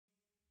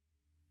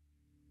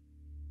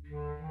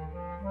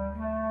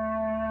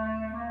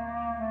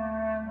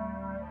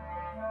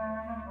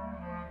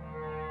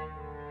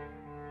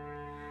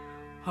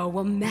Oh,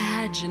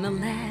 imagine a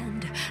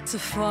land, it's a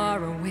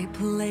faraway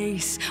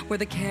place where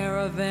the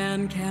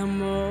caravan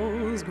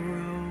camels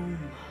grow,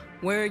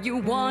 where you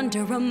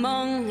wander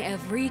among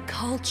every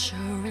culture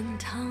and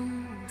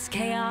tongue. It's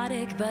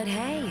chaotic, but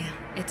hey,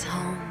 it's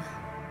home.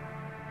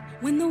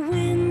 When the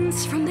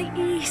wind's from the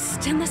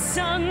east and the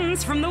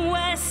sun's from the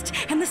west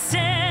and the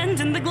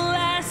sand and the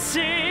glass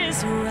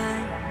is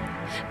right,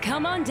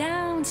 come on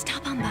down,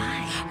 stop on by,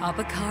 hop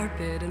a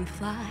carpet and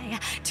fly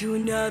to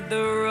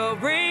another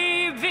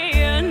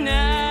Arabian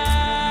night.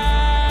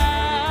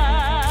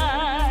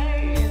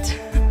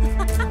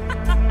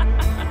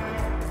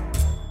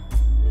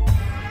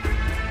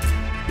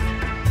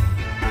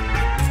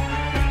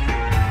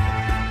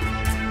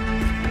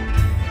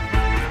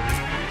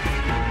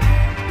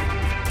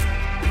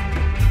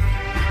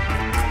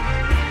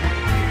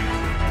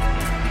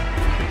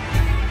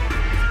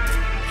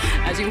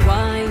 As you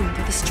wind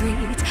through the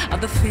streets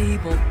of the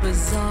fabled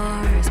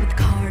bazaars with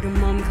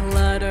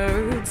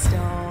cardamom-cluttered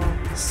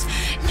stalls,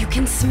 you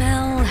can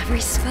smell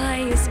every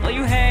spice while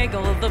you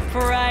haggle the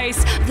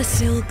price of the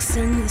silks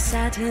and the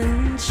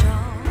satin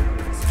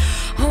shawls.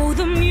 Oh,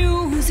 the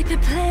music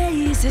that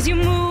plays as you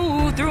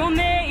move through a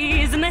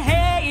maze in the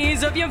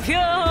haze of your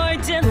pure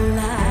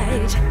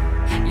delight.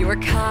 You are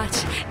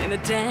caught in a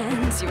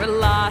dance, you are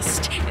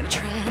lost in a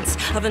trance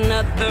of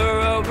another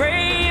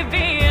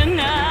Arabian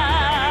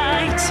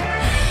night.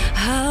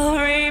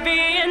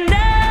 Arabian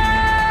nights,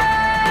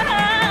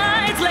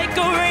 like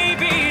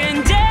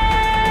Arabian days,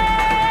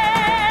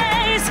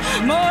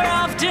 more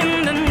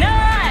often than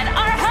not,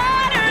 are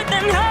hotter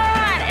than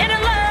hot in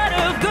a lot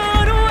of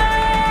good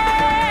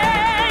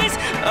ways.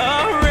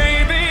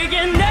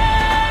 Arabian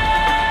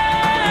nights,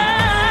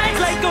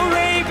 like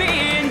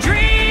Arabian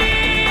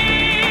dreams,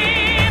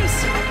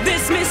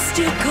 this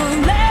mystical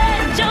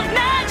land of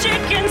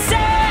magic and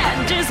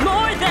sand is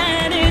more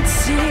than it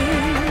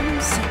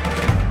seems.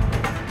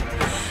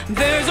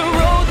 There's a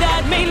road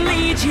that may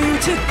lead you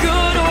to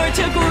good or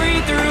to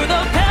greed through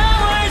the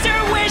powers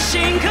your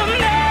wishing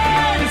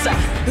commands.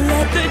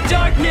 Let the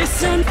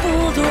darkness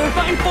unfold or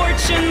find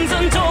fortunes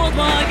untold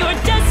while your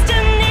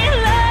destiny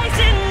lies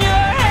in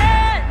your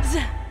hands.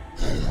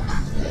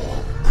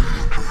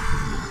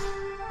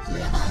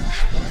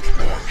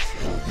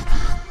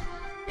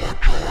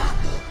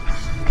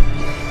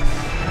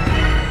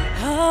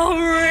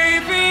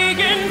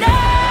 Arabian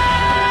nights,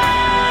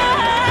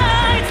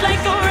 like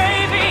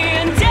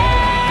Arabian days,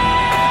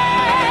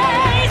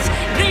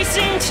 they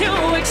seem to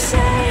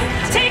excite.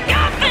 Take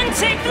off and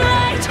take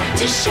flight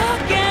to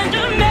shock and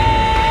amaze.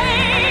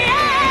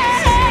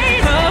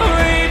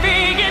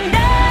 Arabian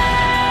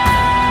nights,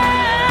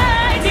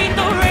 neath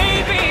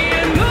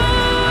Arabian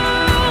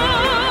moons,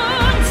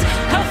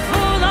 a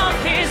fool off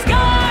his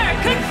guard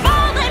could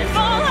fall and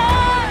fall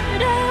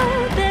hard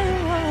out there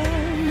on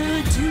the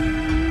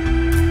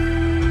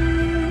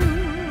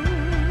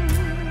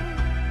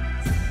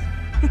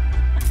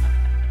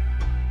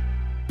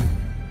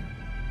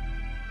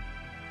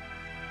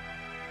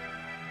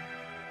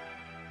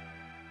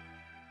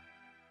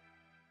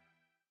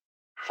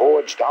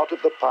Forged out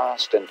of the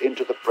past and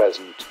into the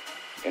present,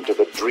 into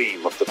the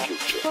dream of the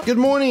future. Good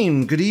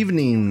morning, good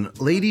evening,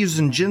 ladies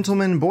and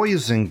gentlemen,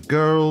 boys and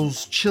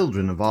girls,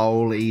 children of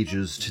all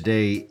ages.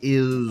 Today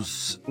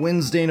is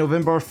Wednesday,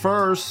 November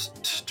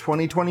 1st,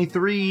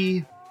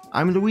 2023.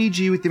 I'm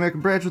Luigi with the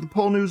American branch of the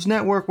Pole News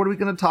Network. What are we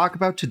going to talk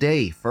about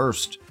today?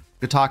 First,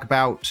 we're going to talk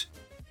about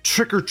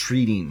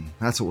trick-or-treating.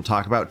 That's what we'll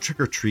talk about,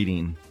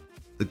 trick-or-treating.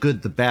 The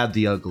good, the bad,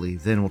 the ugly.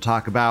 Then we'll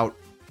talk about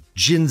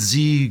Gen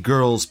Z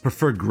girls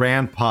prefer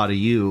grandpa to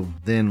you.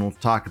 Then we'll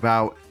talk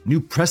about new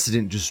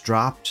precedent just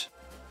dropped.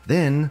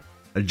 Then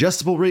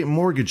adjustable rate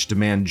mortgage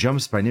demand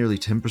jumps by nearly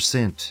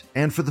 10%.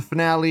 And for the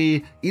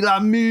finale,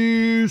 Elon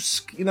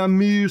Musk. Elon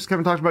Musk.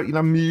 Haven't talked about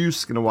Elon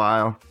Musk in a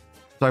while.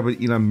 Talk about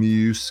Elon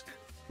Musk.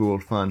 Cool,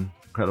 fun,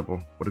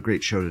 incredible. What a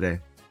great show today.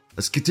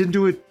 Let's get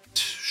into it,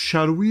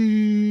 shall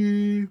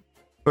we?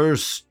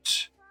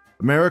 First,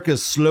 America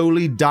is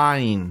slowly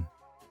dying.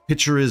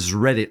 Picture is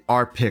Reddit,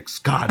 our picks.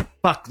 God,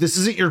 fuck, this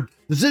isn't your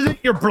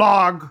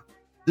blog.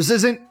 This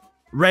isn't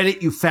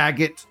Reddit, you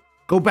faggot.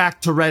 Go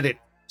back to Reddit.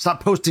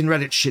 Stop posting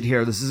Reddit shit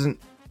here. This isn't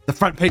the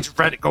front page of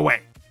Reddit. Go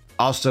away.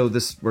 Also,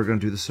 we're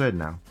gonna do this thread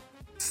now.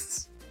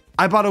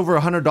 I bought over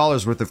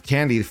 $100 worth of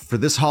candy for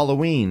this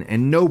Halloween,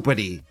 and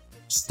nobody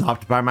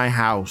stopped by my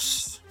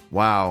house.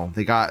 Wow,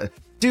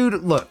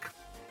 dude, look.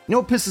 You know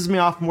what pisses me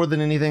off more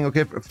than anything?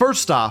 Okay,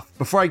 first off,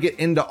 before I get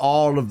into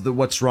all of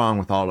what's wrong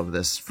with all of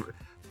this.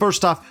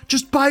 First off,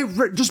 just buy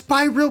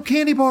real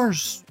candy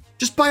bars.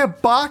 Just buy a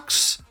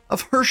box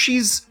of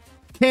Hershey's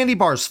candy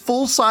bars,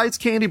 full-size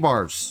candy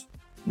bars.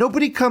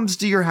 Nobody comes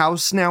to your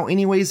house now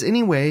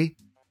anyway.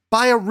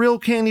 Buy a real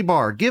candy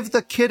bar. Give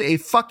the kid a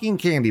fucking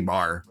candy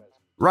bar,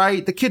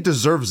 right? The kid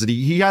deserves it.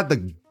 He had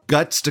the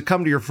guts to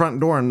come to your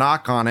front door and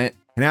knock on it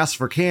and ask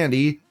for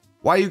candy.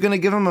 Why are you gonna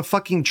give him a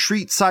fucking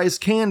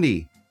treat-sized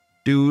candy?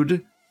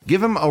 Dude,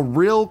 give him a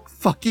real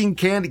fucking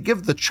candy.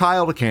 Give the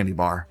child a candy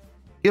bar.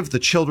 Give the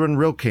children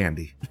real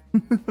candy.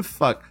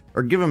 Fuck.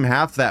 Or give them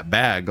half that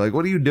bag. Like,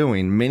 what are you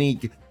doing?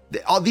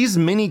 All these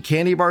mini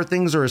candy bar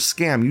things are a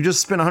scam. You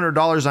just spent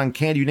 $100 on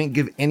candy. You didn't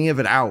give any of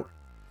it out.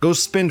 Go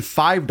spend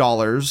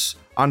 $5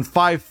 on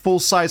 5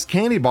 full-size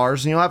candy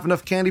bars and you'll have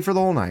enough candy for the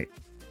whole night.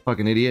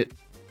 Fucking idiot.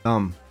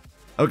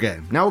 Okay,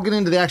 now we'll get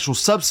into the actual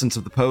substance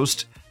of the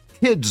post.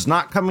 Kids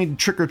not coming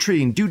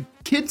trick-or-treating. Dude,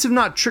 kids have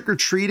not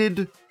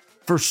trick-or-treated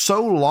for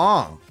so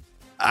long.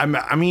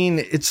 I mean,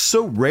 it's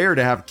so rare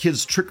to have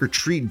kids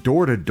trick-or-treat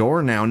door to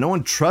door now. No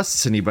one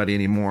trusts anybody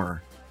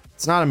anymore.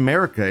 It's not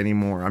America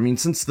anymore. I mean,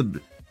 since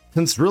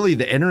really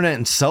the internet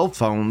and cell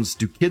phones,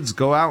 do kids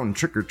go out and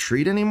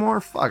trick-or-treat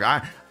anymore? Fuck,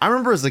 I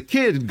remember as a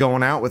kid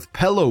going out with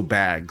pillow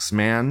bags,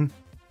 man.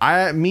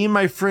 Me and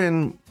my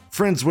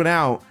friends went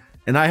out,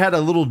 and I had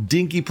a little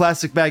dinky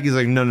plastic bag. He's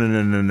like, no,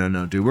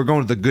 dude, we're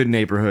going to the good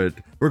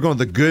neighborhood. We're going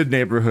to the good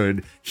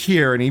neighborhood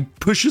here. And he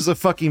pushes a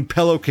fucking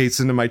pillowcase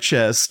into my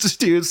chest.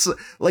 Dude,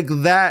 like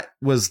that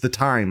was the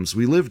times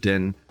we lived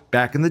in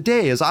back in the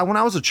day when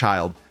I was a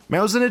child.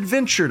 Man, it was an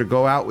adventure to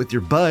go out with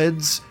your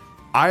buds,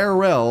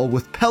 IRL,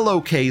 with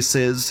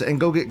pillowcases and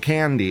go get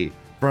candy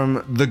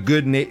from the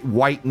good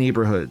white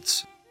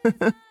neighborhoods.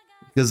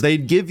 Because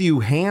they'd give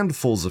you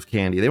handfuls of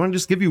candy. They wouldn't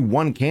just give you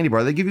one candy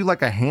bar. They give you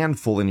like a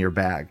handful in your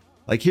bag.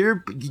 Like,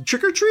 here,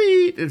 trick or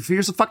treat.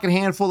 Here's a fucking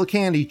handful of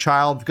candy,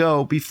 child.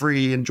 Go, be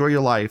free, enjoy your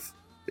life.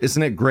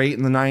 Isn't it great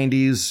in the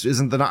 90s?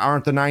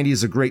 Aren't the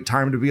 90s a great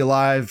time to be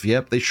alive?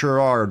 Yep, they sure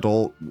are,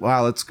 adult.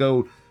 Wow, let's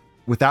go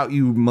without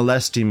you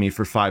molesting me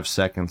for 5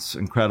 seconds.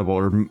 Incredible.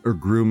 Or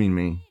grooming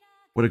me.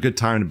 What a good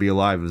time to be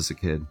alive as a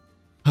kid.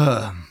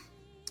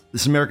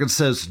 This American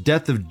says,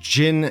 death of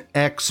Gen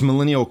X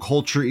millennial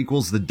culture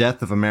equals the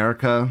death of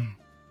America.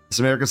 This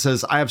American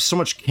says, I have so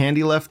much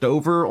candy left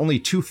over. Only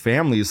 2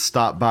 families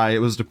stopped by. It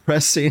was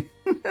depressing.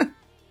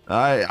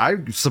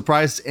 I'm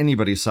surprised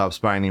anybody stops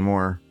by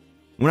anymore.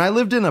 When I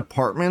lived in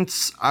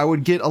apartments, I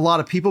would get a lot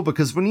of people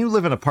because when you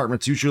live in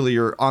apartments, usually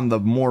you're on the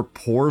more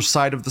poor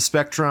side of the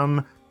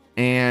spectrum,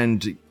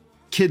 and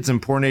kids in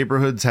poor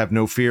neighborhoods have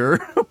no fear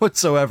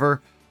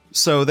whatsoever.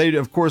 So they,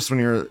 of course, when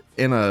you're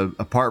in an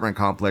apartment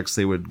complex,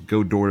 they would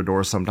go door to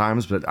door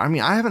sometimes. But I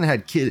mean, I haven't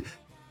had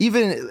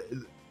even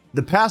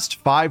the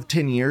past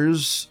 5-10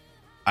 years.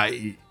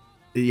 I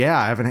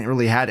haven't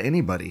really had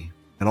anybody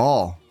at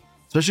all,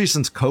 especially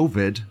since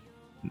COVID.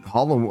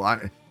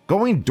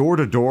 Going door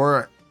to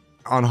door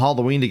on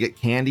Halloween to get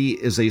candy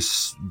is a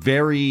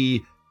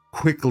very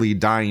quickly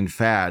dying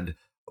fad.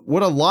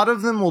 What a lot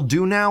of them will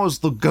do now is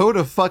they'll go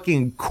to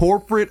fucking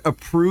corporate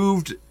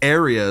approved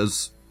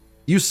areas.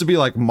 Used to be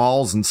like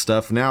malls and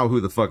stuff. Now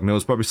who the fuck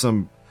knows? Probably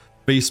some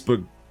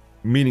Facebook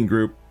meeting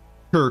group,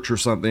 church or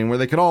something, where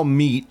they can all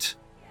meet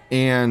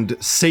and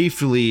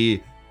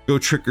safely go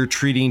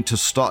trick-or-treating to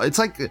stall. It's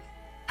like,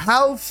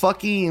 how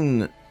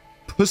fucking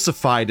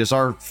pussified is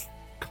our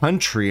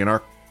country and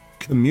our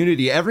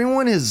community?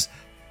 Everyone has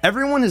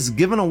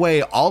given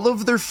away all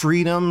of their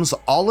freedoms,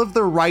 all of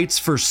their rights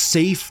for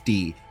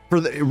safety, for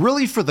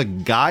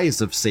the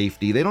guise of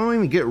safety. They don't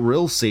even get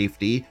real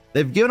safety.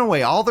 They've given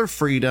away all their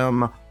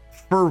freedom.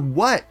 For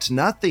what?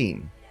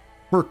 Nothing.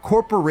 For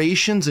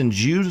corporations and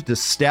Jews to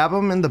stab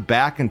them in the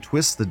back and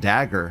twist the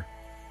dagger.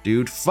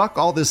 Dude, fuck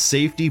all this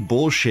safety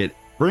bullshit.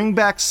 Bring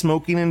back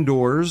smoking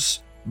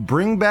indoors.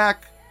 Bring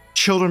back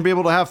children be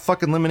able to have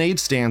fucking lemonade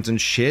stands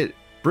and shit.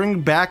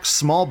 Bring back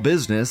small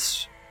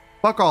business.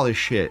 Fuck all this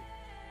shit.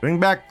 Bring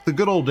back the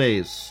good old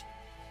days.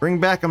 Bring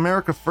back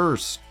America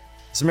first.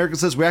 This American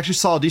says, we actually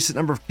saw a decent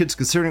number of kids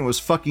considering it was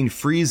fucking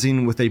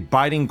freezing with a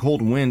biting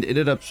cold wind. It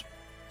ended up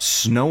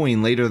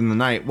snowing later in the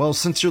night. Well,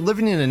 since you're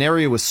living in an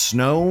area with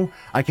snow,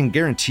 I can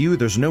guarantee you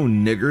there's no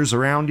niggers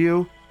around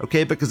you,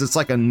 okay? Because it's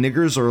like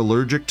niggers are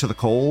allergic to the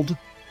cold.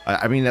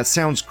 I mean, that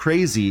sounds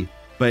crazy,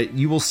 but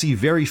you will see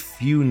very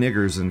few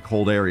niggers in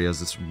cold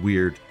areas. It's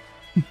weird.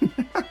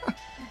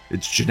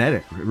 It's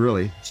genetic,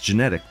 really. It's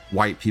genetic.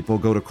 White people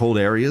go to cold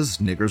areas,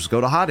 niggers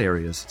go to hot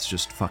areas. It's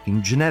just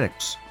fucking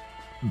genetics.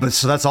 But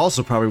so that's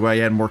also probably why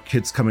you had more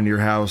kids coming to your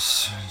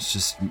house. It's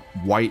just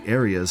white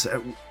areas.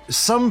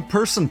 Some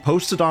person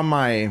posted on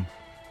my,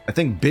 I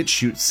think,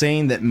 BitChute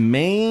saying that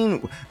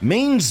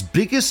Maine's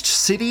biggest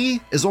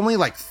city is only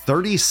like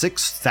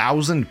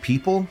 36,000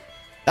 people.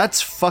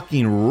 That's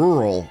fucking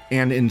rural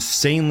and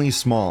insanely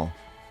small.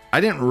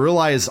 I didn't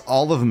realize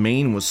all of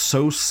Maine was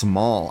so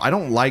small. I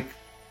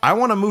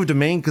want to move to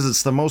Maine because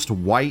it's the most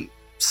white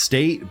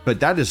state, but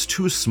that is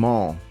too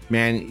small,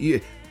 man.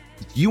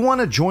 You want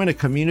to join a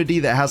community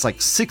that has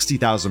like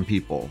 60,000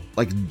 people,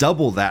 like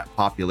double that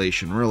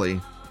population,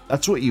 really.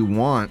 That's what you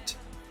want.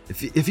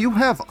 If you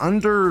have like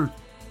under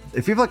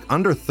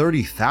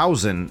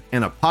 30,000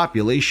 in a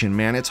population,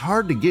 man, it's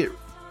hard to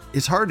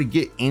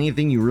get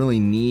anything you really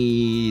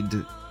need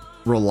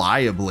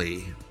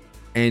reliably.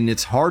 And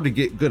it's hard to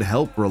get good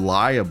help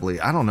reliably.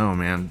 I don't know,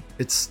 man.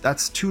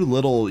 That's too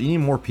little. You need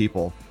more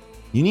people.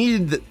 You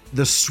need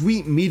the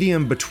sweet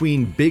medium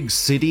between big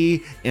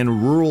city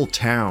and rural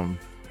town.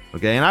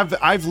 Okay, and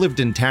I've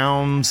lived in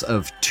towns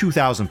of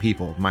 2,000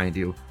 people, mind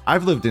you.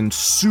 I've lived in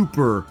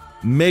super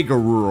mega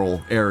rural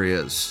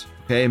areas.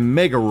 Okay,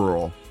 mega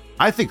rural.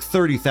 I think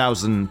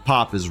 30,000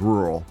 pop is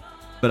rural.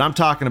 but I'm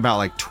talking about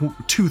like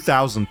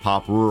 2000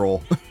 pop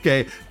rural,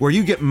 okay? Where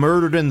you get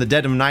murdered in the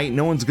dead of night,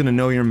 no one's gonna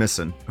know you're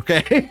missing,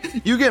 okay?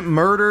 You get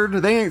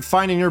murdered, they ain't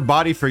finding your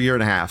body for a year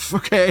and a half,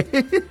 okay?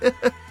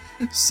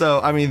 So,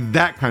 I mean,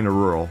 that kind of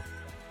rural.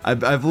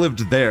 I've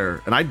lived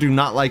there, and I do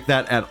not like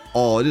that at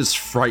all. It is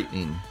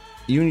frightening.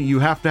 You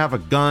have to have a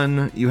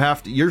gun.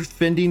 You're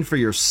fending for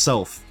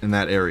yourself in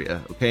that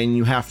area, okay? And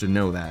you have to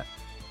know that.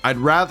 I'd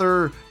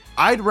rather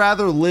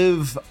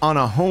live on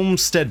a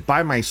homestead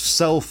by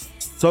myself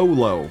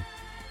solo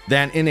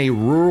than in a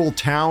rural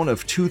town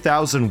of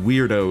 2,000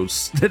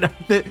 weirdos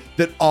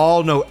that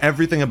all know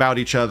everything about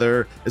each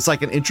other. It's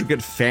like an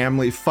intricate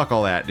family. Fuck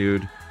all that,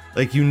 dude.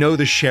 Like, you know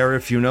the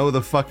sheriff, you know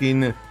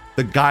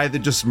the guy that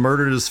just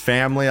murdered his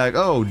family. Like,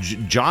 oh,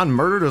 John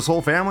murdered his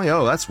whole family?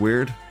 Oh, that's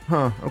weird.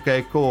 Huh,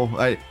 okay, cool.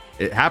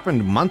 It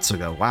happened months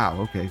ago.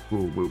 Wow, okay,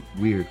 cool.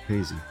 Weird,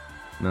 crazy,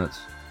 nuts.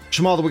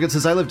 Shamal the Wicked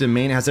says, I lived in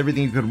Maine. It has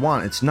everything you could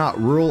want. It's not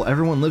rural.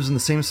 Everyone lives in the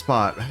same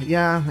spot.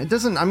 Yeah, it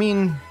doesn't, I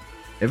mean,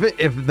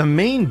 if the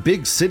main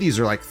big cities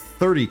are like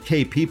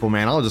 30K people,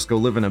 man, I'll just go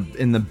live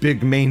in the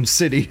big main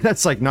city.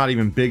 That's like not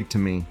even big to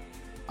me.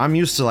 I'm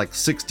used to like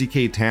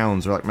 60K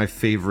towns are like my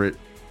favorite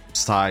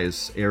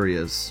size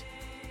areas.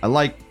 I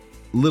like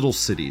little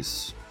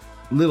cities.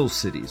 Little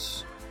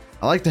cities.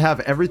 I like to have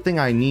everything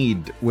I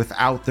need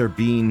without there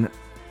being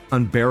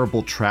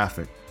unbearable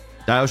traffic.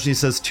 Daoshi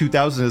says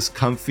 2000 is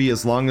comfy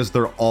as long as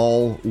they're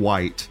all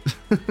white.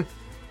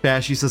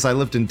 Bashy says I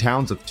lived in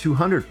towns of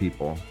 200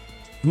 people.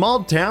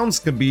 Small towns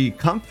can be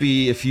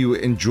comfy if you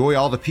enjoy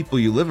all the people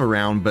you live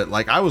around, but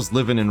like I was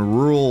living in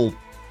rural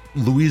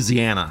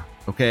Louisiana,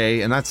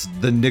 okay? And that's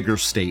the nigger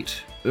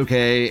state,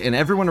 okay? And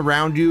everyone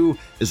around you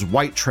is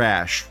white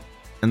trash,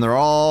 and they're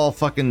all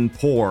fucking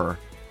poor,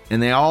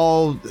 and they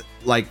all,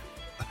 like,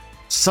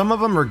 some of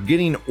them are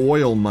getting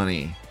oil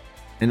money,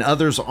 and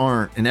others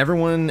aren't,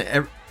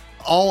 and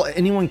all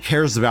anyone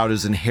cares about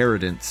is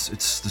inheritance.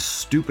 It's the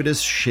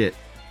stupidest shit.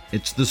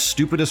 It's the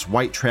stupidest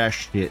white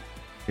trash shit.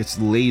 It's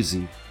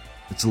lazy.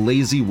 It's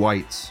lazy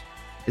whites.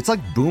 It's like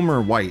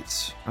boomer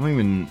whites. I don't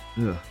even...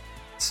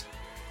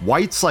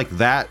 Whites like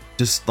that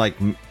just like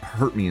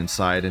hurt me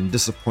inside and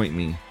disappoint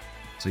me.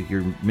 It's like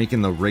you're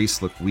making the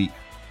race look weak.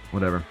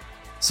 Whatever.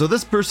 So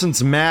this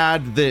person's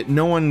mad that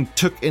no one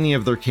took any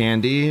of their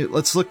candy.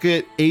 Let's look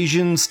at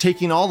Asians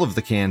taking all of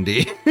the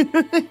candy.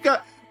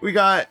 we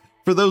got,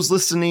 for those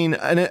listening,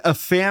 a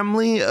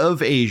family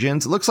of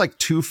Asians. It looks like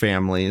two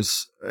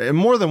families,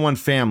 more than one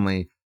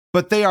family,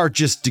 but they are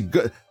just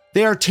good.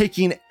 They are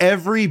taking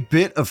every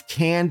bit of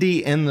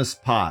candy in this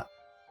pot.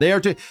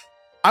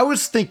 I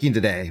was thinking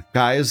today,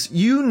 guys,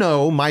 you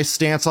know my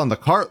stance on the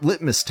cart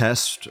litmus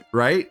test,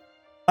 right?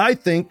 I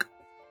think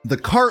the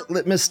cart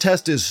litmus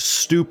test is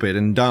stupid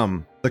and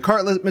dumb. The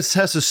cart litmus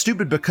test is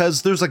stupid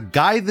because there's a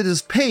guy that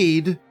is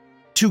paid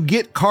to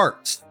get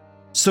carts.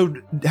 So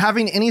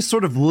having any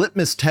sort of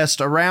litmus test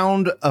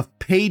around a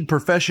paid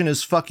profession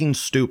is fucking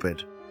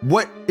stupid.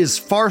 What is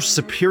far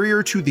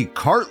superior to the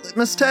cart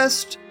litmus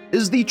test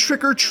is the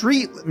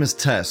trick-or-treat litmus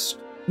test.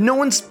 No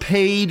one's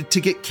paid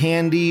to get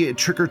candy,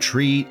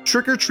 trick-or-treat.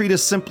 Trick-or-treat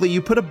is simply you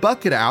put a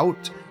bucket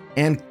out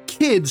and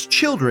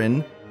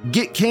children,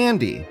 get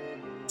candy.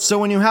 So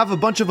when you have a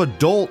bunch of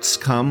adults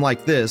come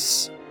like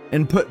this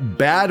and put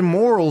bad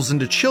morals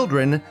into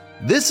children,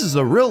 this is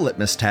a real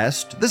litmus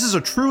test. This is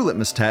a true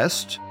litmus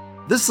test.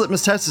 This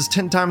litmus test is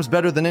 10 times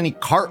better than any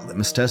cart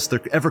litmus test there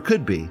ever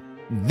could be.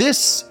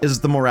 This is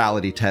the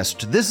morality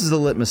test. This is the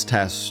litmus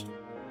test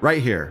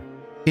right here.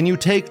 Can you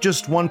take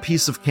just one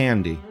piece of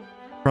candy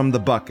from the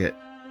bucket?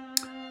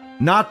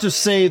 Not to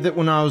say that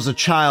when I was a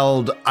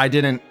child, I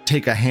didn't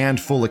take a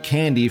handful of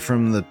candy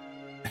from the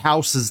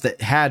houses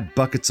that had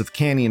buckets of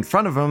candy in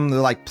front of them. They're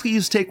like,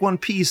 please take one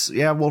piece.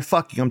 Yeah, well,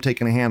 fuck you, I'm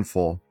taking a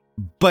handful.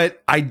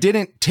 But I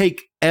didn't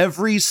take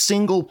every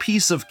single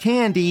piece of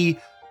candy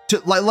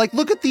to like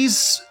look at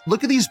these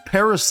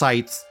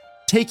parasites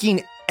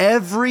taking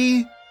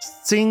every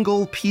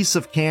single piece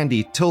of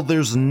candy till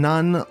there's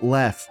none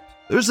left.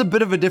 There's a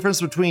bit of a difference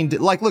between,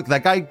 like, look,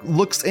 that guy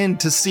looks in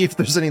to see if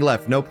there's any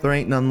left. Nope, there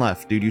ain't none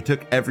left, dude. You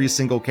took every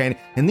single candy.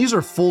 And these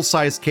are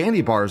full-size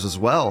candy bars as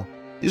well.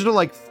 These are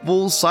like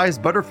full-size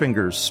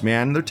Butterfingers,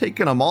 man. They're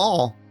taking them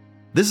all.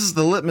 This is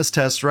the litmus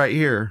test right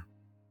here.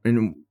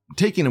 And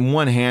taking in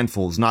one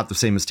handful is not the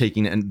same as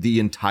taking the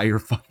entire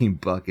fucking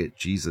bucket.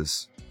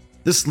 Jesus.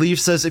 This leaf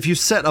says, if you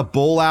set a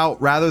bowl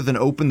out rather than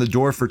open the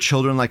door for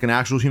children like an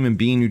actual human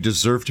being, you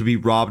deserve to be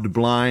robbed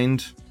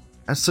blind.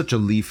 That's such a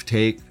leaf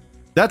take.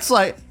 That's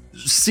like,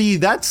 see,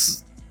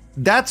 that's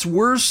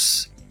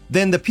worse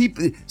than the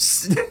people.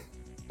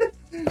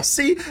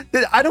 See,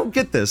 I don't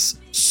get this.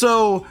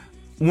 So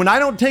when I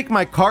don't take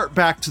my cart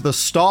back to the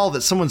stall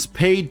that someone's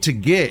paid to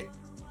get,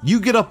 you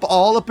get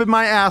all up in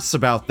my ass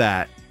about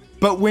that.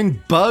 But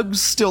when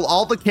bugs steal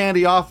all the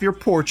candy off your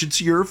porch, it's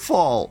your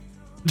fault.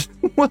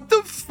 What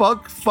the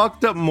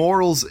fucked up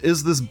morals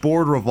is this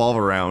board revolve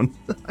around?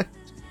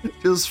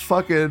 Just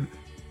fucking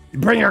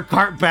bring your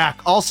cart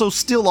back. Also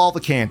steal all the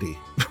candy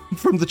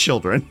from the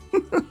children.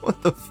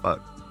 What the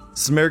fuck?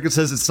 Samarica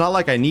says, it's not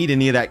like I need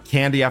any of that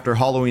candy after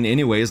Halloween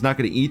anyways. Not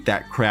gonna eat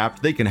that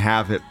crap. They can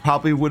have it.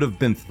 Probably would have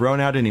been thrown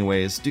out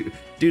anyways. Dude,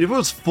 if it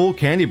was full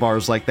candy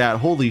bars like that,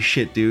 holy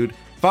shit, dude.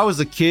 If I was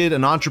a kid,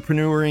 an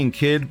entrepreneuring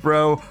kid,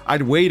 bro,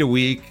 I'd wait a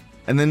week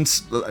and then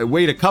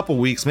wait a couple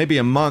weeks, maybe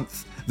a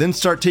month, then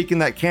start taking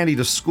that candy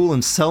to school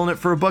and selling it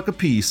for $1 a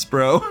piece,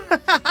 bro.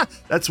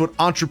 That's what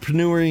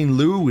entrepreneuring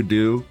Lou would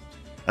do.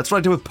 That's what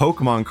I did with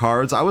Pokemon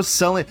cards. I was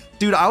selling,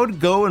 dude, I would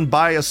go and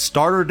buy a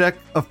starter deck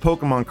of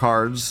Pokemon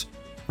cards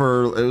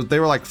they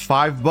were like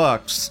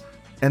 $5,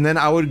 and then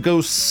I would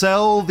go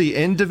sell the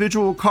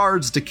individual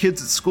cards to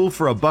kids at school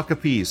for $1 a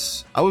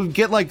piece. I would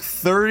get like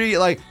 30,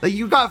 like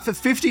you got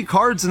 50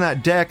 cards in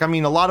that deck. I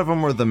mean, a lot of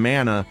them were the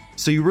mana,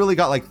 so you really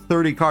got like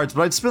 30 cards,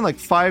 but I'd spend like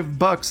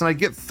 $5 and I'd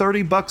get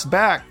 $30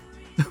 back.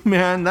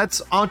 Man,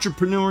 that's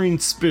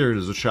entrepreneuring spirit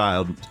as a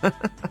child.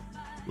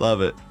 Love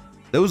it.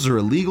 Those are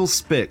illegal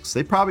spics.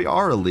 They probably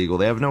are illegal.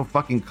 They have no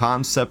fucking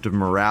concept of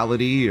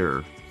morality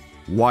or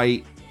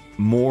white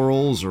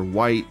morals or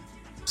white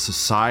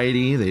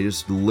society. They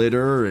just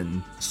litter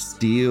and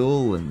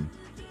steal and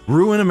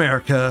ruin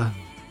America.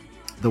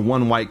 The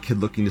one white kid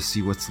looking to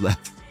see what's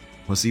left.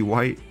 Was he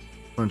white?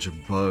 Bunch of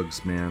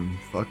bugs, man.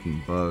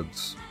 Fucking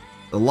bugs.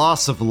 The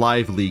loss of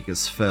live leak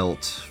is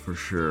felt for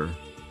sure.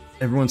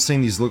 Everyone's saying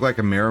these look like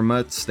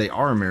Amerimuts. They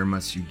are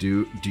Amerimuts,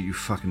 you you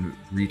fucking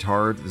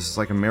retard. This is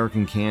like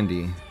American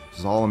candy. This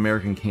is all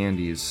American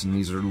candies, and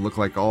these look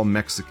like all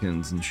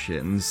Mexicans and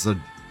shit. And this is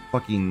a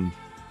fucking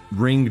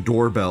Ring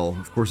doorbell.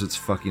 Of course it's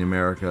fucking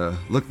America.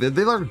 Look,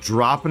 they're like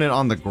dropping it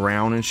on the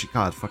ground and shit.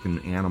 God,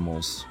 fucking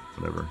animals.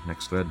 Whatever,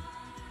 next thread.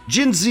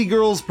 Gen Z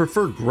girls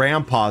prefer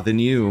grandpa than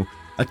you.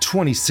 A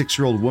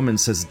 26-year-old woman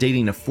says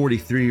dating a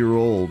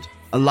 43-year-old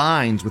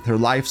aligns with her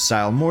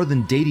lifestyle more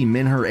than dating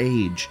men her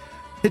age.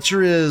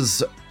 Picture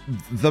is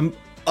the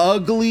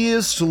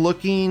ugliest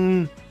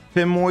looking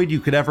femoid you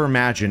could ever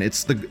imagine.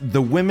 It's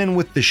the women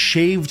with the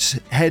shaved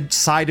head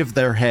side of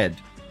their head.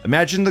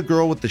 Imagine the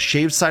girl with the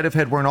shaved side of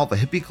head wearing all the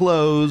hippie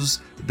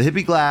clothes, the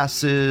hippie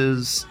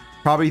glasses,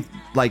 probably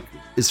like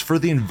is for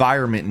the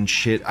environment and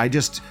shit. I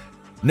just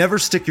never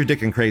stick your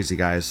dick in crazy,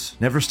 guys.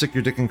 Never stick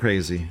your dick in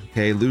crazy.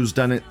 Okay, Lou's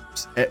done it.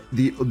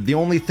 The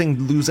only thing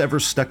Lou's ever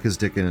stuck his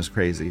dick in is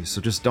crazy.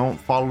 So just don't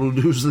follow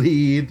Lou's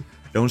lead.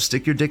 Don't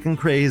stick your dick in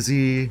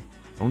crazy.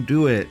 Don't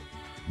do it.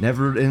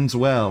 Never ends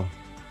well.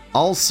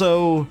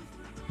 Also,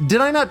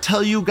 did I not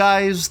tell you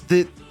guys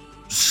that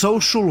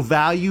social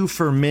value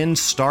for men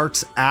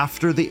starts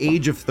after the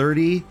age of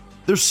 30?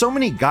 There's so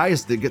many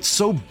guys that get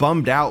so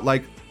bummed out,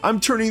 like, I'm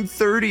turning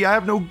 30, I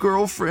have no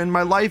girlfriend,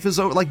 my life is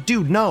over. Like,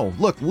 dude, no.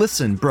 Look,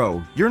 listen,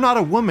 bro. You're not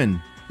a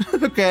woman,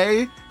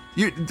 okay?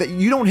 You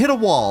don't hit a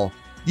wall.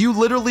 You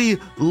literally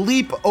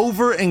leap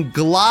over and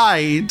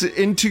glide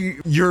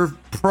into your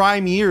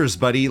prime years,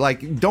 buddy.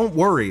 Like, don't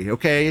worry,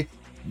 okay?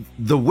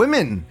 The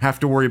women have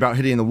to worry about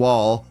hitting the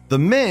wall. The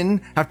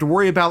men have to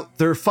worry about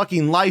their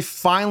fucking life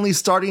finally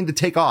starting to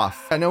take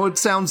off. I know it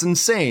sounds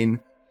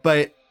insane,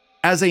 but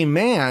as a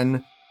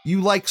man,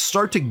 you like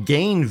start to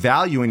gain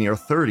value in your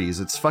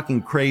 30s. It's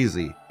fucking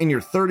crazy. In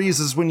your 30s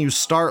is when you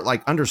start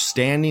like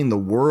understanding the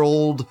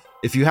world.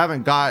 If you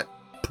haven't got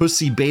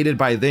pussy baited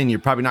by then, you're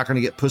probably not going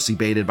to get pussy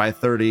baited by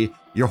 30.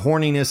 Your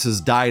horniness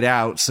has died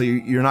out, so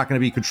you're not going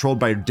to be controlled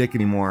by your dick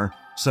anymore.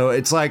 So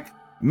it's like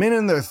men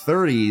in their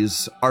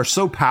 30s are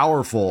so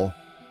powerful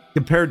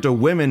compared to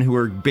women who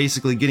are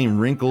basically getting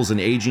wrinkles and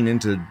aging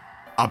into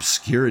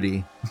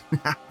obscurity.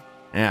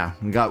 Yeah,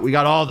 we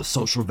got all the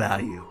social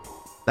value.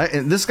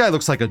 And this guy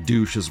looks like a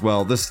douche as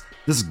well. This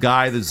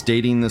guy that's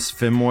dating this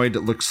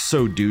femoid looks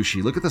so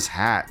douchey. Look at this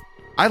hat.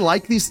 I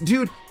like these,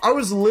 dude. I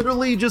was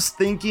literally just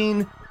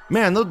thinking,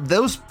 man,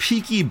 those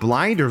Peaky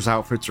Blinders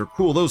outfits are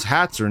cool. Those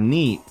hats are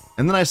neat.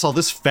 And then I saw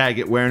this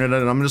faggot wearing it,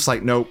 and I'm just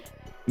like, nope,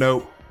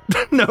 nope,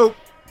 nope,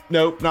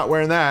 nope, not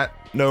wearing that.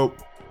 Nope.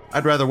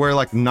 I'd rather wear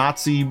like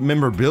Nazi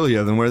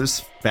memorabilia than wear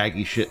this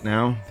faggy shit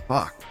now.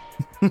 Fuck.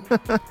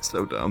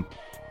 So dumb.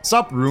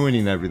 Stop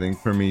ruining everything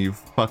for me, you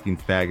fucking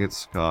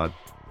faggots. God.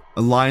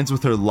 Aligns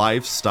with her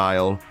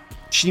lifestyle.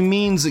 She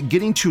means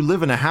getting to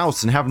live in a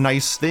house and have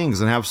nice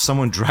things and have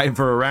someone drive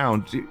her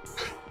around.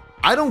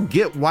 I don't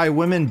get why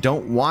women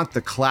don't want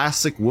the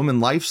classic woman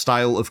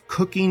lifestyle of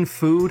cooking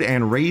food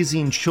and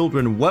raising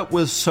children. What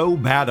was so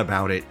bad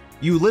about it?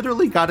 You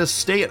literally gotta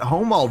stay at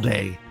home all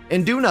day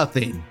and do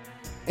nothing.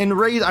 And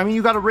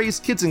you gotta raise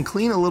kids and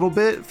clean a little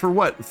bit for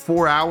what,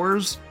 4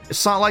 hours?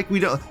 It's not like we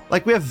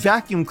have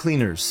vacuum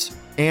cleaners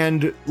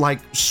and like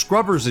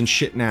scrubbers and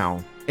shit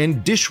now.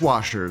 And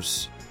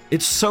dishwashers.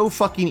 It's so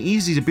fucking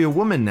easy to be a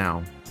woman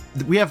now.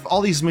 We have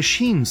all these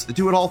machines that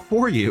do it all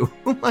for you.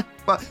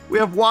 We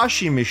have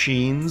washing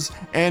machines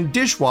and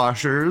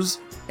dishwashers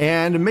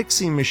and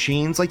mixing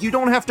machines. Like, you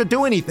don't have to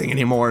do anything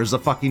anymore as a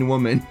fucking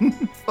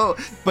woman.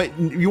 But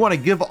you want to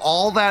give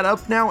all that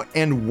up now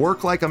and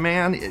work like a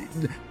man?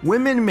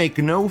 Women make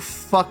no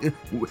fucking...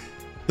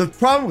 The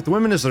problem with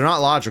women is they're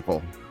not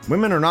logical.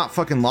 Women are not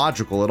fucking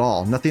logical at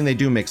all. Nothing they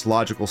do makes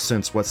logical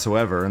sense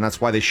whatsoever, and that's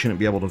why they shouldn't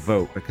be able to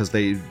vote, because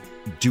they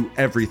do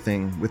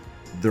everything with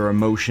their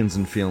emotions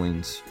and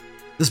feelings.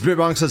 This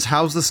Bitbong says,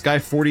 how's this guy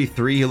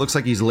 43? He looks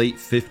like he's late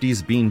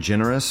 50s being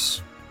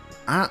generous.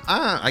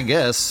 I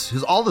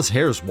guess. All this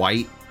hair is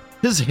white.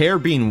 His hair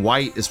being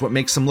white is what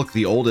makes him look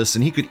the oldest,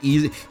 and he could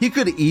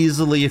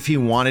easily, if he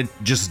wanted,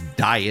 just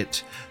dye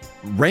it.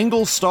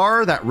 Wrangle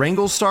Star, that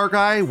Wrangle Star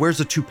guy, wears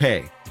a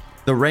toupee.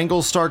 The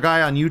Wrangle Star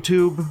guy on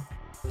YouTube.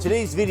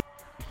 Today's video.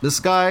 This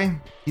guy,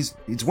 he's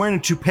wearing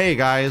a toupee,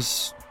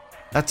 guys.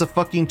 That's a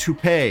fucking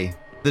toupee.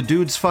 The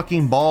dude's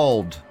fucking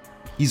bald.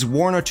 He's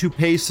worn a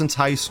toupee since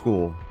high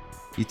school.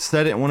 He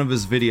said it in one of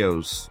his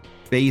videos,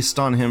 based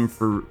on him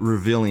for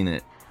revealing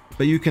it.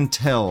 But you can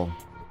tell.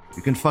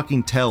 You can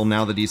fucking tell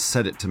now that he's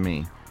said it to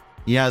me.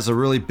 He has a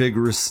really big,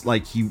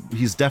 like,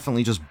 he's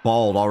definitely just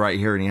bald all right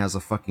here, and he has a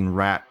fucking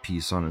rat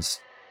piece on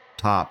his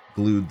top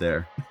glued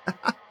there.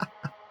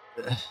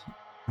 I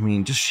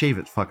mean, just shave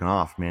it fucking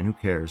off, man. Who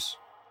cares?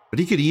 But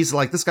he could easily,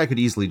 like, this guy could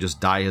easily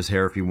just dye his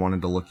hair if he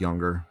wanted to look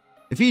younger.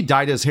 If he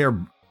dyed his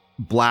hair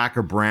black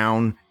or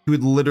brown, he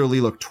would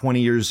literally look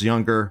 20 years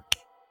younger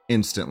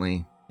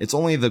instantly. It's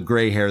only the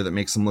gray hair that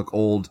makes him look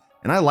old.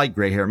 And I like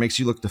gray hair. It makes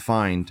you look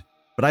defined.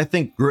 But I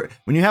think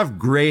when you have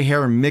gray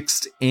hair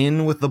mixed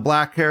in with the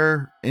black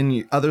hair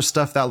and other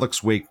stuff, that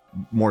looks way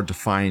more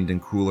defined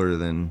and cooler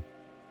than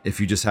if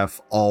you just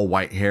have all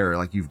white hair.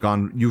 Like you've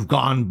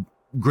gone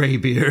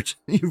graybeard.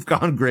 You've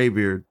gone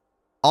graybeard.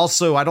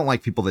 Also, I don't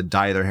like people that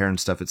dye their hair and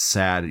stuff. It's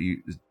sad.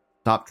 You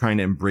stop trying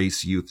to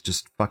embrace youth.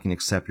 Just fucking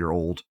accept you're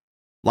old.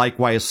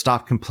 Likewise,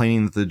 stop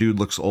complaining that the dude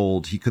looks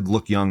old. He could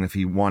look young if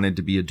he wanted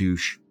to be a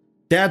douche.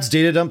 Dad's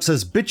Data Dump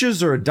says,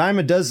 bitches are a dime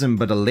a dozen,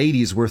 but a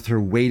lady's worth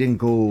her weight in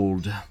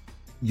gold.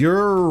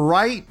 You're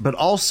right, but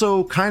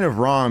also kind of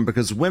wrong,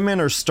 because women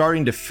are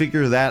starting to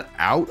figure that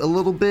out a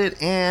little bit,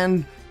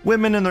 and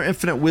women in their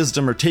infinite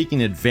wisdom are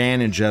taking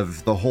advantage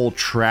of the whole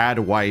trad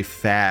wife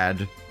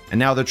fad, and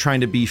now they're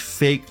trying to be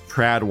fake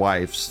trad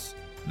wives.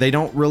 They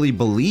don't really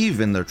believe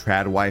in their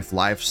trad wife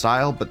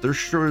lifestyle, but they're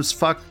sure as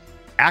fuck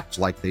act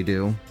like they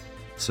do.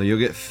 So you'll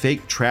get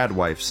fake trad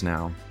wives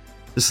now.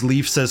 This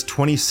Leaf says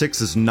 26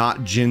 is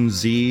not Gen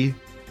Z.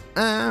 I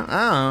don't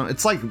know.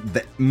 It's like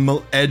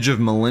the edge of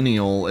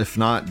millennial, if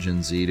not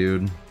Gen Z,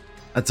 dude.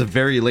 That's a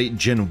very late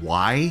Gen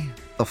Y?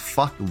 The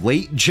fuck?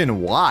 Late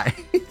Gen Y?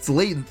 It's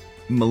late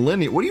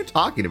millennial. What are you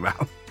talking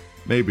about?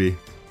 Maybe.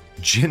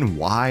 Gen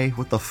Y?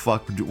 What the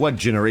fuck? What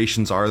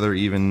generations are there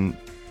even?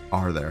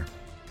 Are there?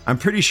 I'm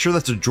pretty sure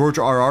that's a George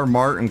R.R.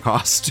 Martin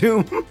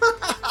costume.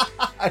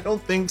 I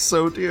don't think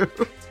so, dude.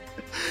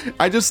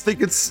 I just think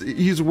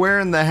he's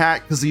wearing the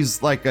hat because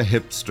he's like a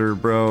hipster,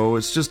 bro.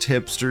 It's just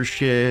hipster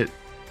shit.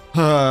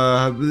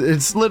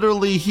 It's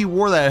literally, he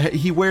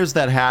wears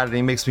that hat and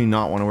he makes me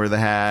not want to wear the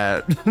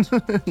hat.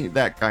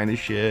 That kind of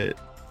shit.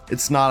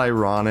 It's not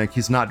ironic.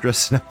 He's not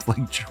dressing up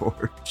like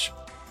George.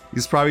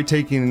 He's probably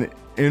taking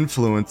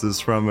influences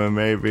from him,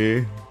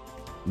 maybe.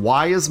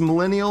 Y is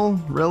millennial?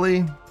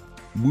 Really?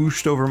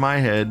 Whooshed over my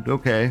head.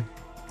 Okay.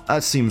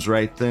 That seems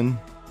right then.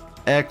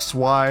 X,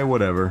 Y,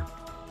 whatever.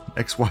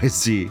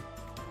 XYZ.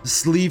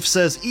 Sleeve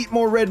says, eat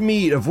more red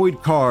meat, avoid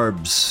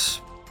carbs.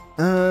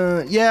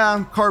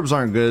 Yeah, carbs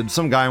aren't good.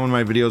 Some guy in one of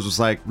my videos was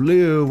like,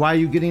 Blue, why are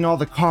you getting all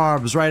the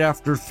carbs right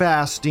after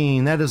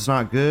fasting? That is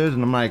not good.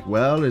 And I'm like,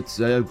 well, it's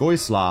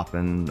goislop,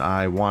 and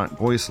I want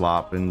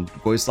goislop, and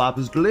goislop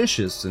is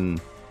delicious,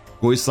 and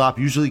goislop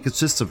usually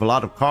consists of a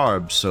lot of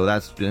carbs, so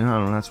that's, I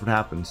don't know, that's what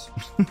happens.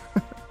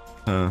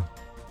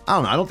 I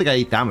don't know, I don't think I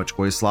ate that much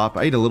goislop.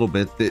 I ate a little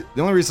bit. The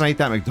only reason I ate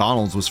that at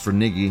McDonald's was for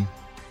Niggy.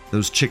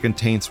 Those chicken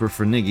taints were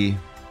for Niggy.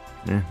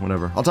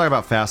 Whatever. I'll talk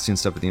about fasting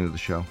stuff at the end of the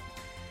show.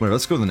 Whatever,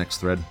 let's go to the next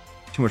thread.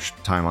 Too much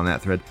time on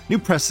that thread. New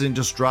precedent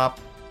just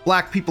dropped.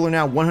 Black people are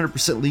now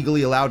 100%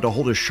 legally allowed to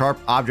hold a sharp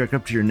object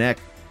up to your neck.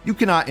 You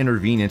cannot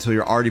intervene until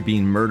you're already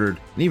being murdered,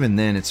 and even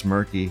then it's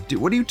murky. Dude,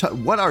 what are you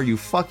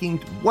talking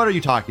about? What are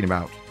you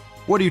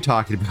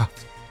talking about?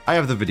 I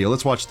have the video.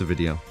 Let's watch the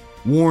video.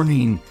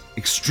 Warning,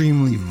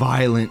 extremely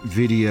violent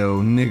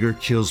video. Nigger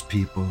kills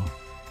people.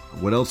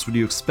 What else would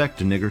you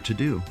expect a nigger to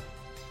do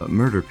but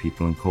murder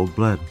people in cold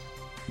blood?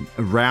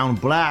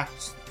 Around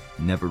blacks,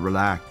 never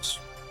relax.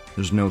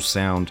 There's no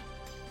sound.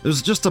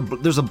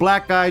 There's a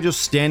black guy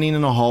just standing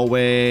in a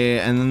hallway,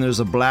 and then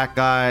there's a black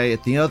guy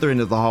at the other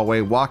end of the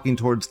hallway walking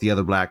towards the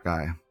other black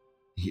guy.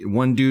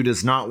 One dude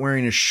is not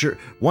wearing a shirt.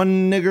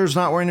 One nigger's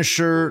not wearing a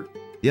shirt.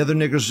 The other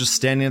nigger's just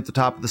standing at the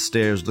top of the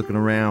stairs looking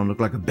around. Look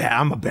like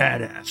I'm a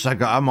badass.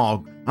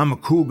 I'm a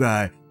cool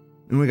guy.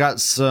 And we got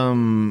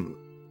some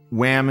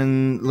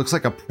whammon. Looks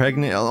like a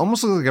pregnant,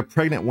 almost looks like a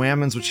pregnant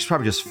whammons, which is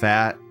probably just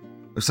fat.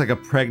 Looks like a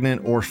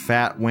pregnant or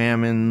fat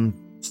whammon.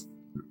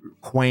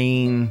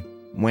 Quain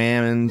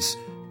whammons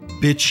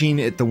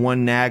bitching at the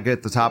one naga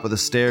at the top of the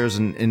stairs,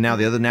 and now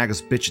the other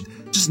naga's bitching.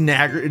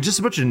 Just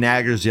a bunch of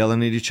naggers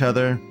yelling at each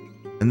other.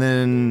 And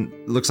then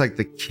it looks like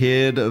the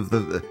kid of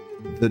the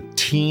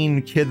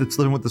teen kid that's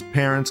living with his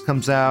parents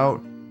comes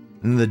out,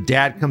 and the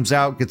dad comes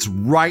out, gets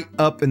right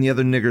up in the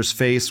other nigger's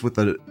face with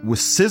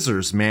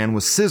scissors,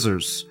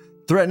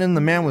 threatening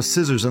the man with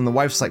scissors, and the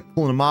wife's like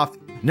pulling him off.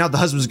 Now the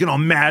husband's getting all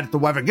mad at the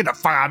wife. Get the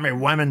fuck out of me,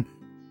 women.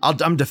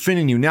 I'm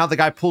defending you. Now the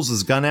guy pulls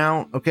his gun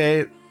out,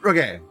 okay?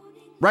 okay,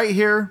 right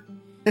here,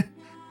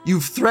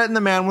 you've threatened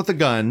the man with a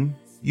gun.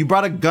 You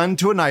brought a gun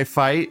to a knife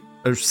fight,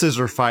 or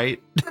scissor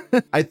fight.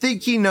 I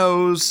think he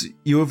knows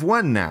you have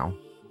won now.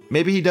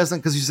 Maybe he doesn't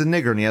because he's a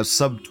nigger and he has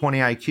sub 20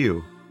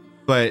 IQ.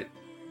 But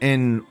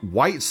in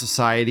white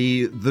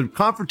society, the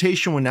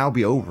confrontation would now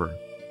be over.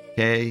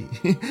 Okay?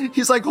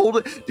 He's like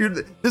holding,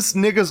 dude, this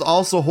nigga's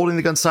also holding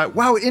the gun side.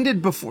 Wow, it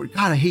ended before.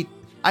 God,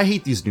 I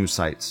hate these news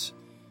sites.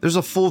 There's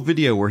a full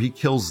video where he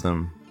kills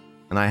them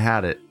and I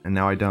had it and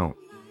now I don't.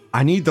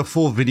 I need the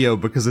full video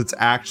because it's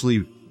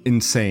actually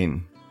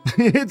insane.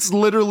 It's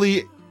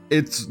legit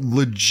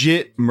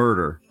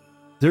murder.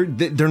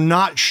 They're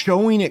not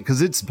showing it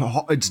because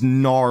it's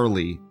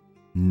gnarly.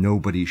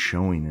 Nobody's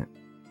showing it.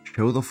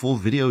 Show the full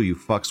video, you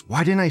fucks.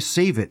 Why didn't I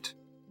save it?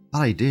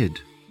 Thought I did.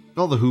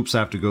 All the hoops I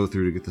have to go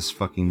through to get this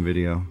fucking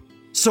video.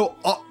 So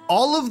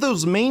all of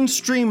those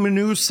mainstream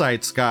news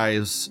sites,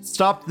 guys,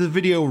 stopped the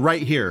video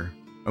right here.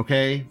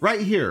 Okay,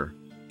 right here.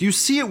 Do you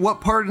see at what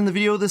part in the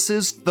video this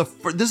is?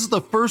 This is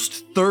the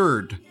first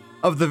third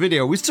of the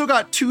video. We still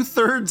got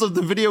 2/3 of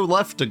the video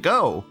left to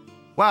go.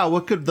 Wow,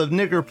 what could the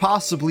nigger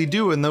possibly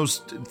do in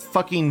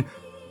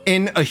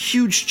a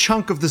huge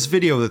chunk of this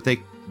video that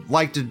they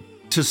like to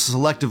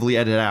selectively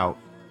edit out?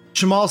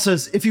 Shamal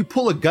says, if you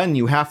pull a gun,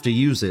 you have to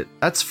use it.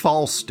 That's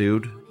false,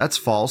 dude. That's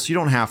false. You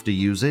don't have to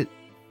use it.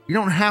 You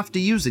don't have to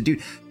use it,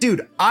 dude.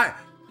 Dude,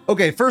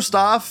 okay, first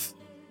off,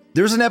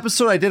 there's an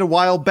episode I did a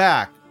while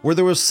back where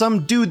there was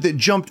some dude that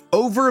jumped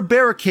over a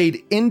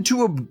barricade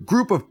into a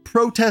group of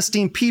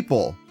protesting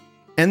people.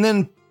 And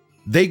then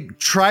they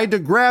tried to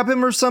grab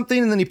him or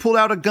something, and then he pulled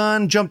out a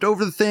gun, jumped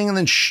over the thing, and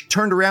then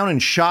turned around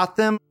and shot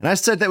them. And I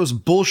said that was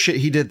bullshit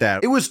he did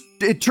that.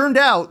 It turned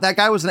out that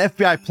guy was an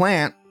FBI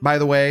plant, by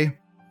the way.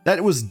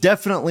 That was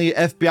definitely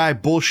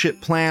FBI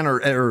bullshit plan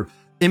or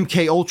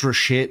MK Ultra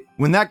shit.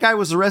 When that guy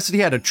was arrested,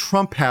 he had a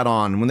Trump hat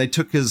on when they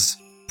took his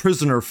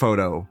prisoner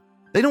photo.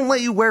 They don't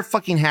let you wear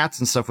fucking hats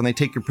and stuff when they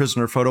take your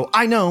prisoner photo.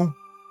 I know.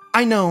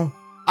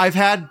 I've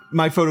had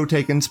my photo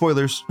taken.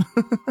 Spoilers.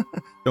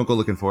 Don't go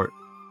looking for it.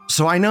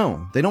 So I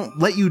know they don't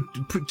let you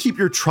keep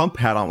your Trump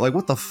hat on. Like,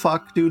 what the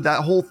fuck, dude?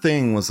 That whole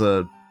thing was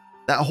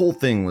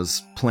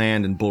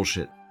planned and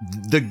bullshit.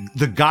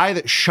 The guy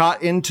that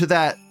shot into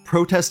that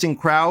protesting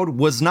crowd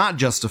was not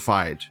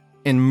justified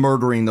in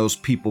murdering those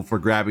people for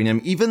grabbing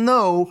him, even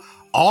though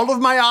all of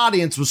my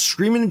audience was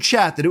screaming in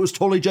chat that it was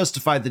totally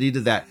justified that he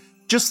did that.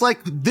 Just like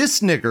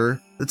this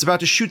nigger that's about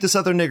to shoot this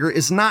other nigger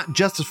is not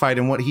justified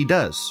in what he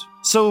does.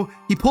 So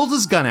he pulls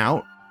his gun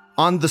out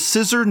on the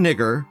scissor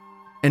nigger,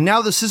 and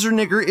now the scissor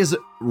nigger is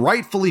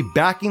rightfully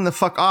backing the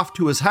fuck off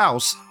to his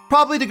house,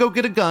 probably to go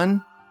get a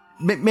gun.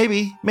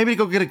 Maybe to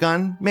go get a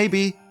gun,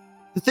 maybe.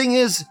 The thing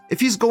is, if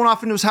he's going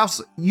off into his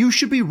house, you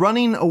should be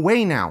running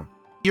away now.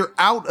 You're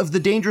out of the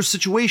dangerous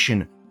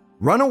situation.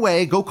 Run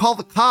away, go call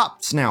the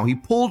cops now. He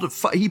pulled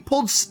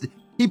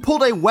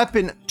a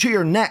weapon to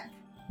your neck.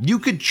 You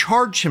could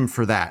charge him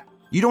for that.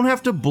 You don't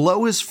have to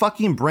blow his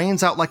fucking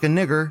brains out like a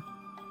nigger.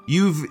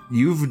 You've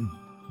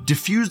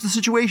diffused the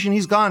situation.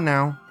 He's gone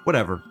now.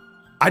 Whatever.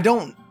 I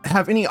don't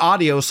have any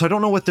audio, so I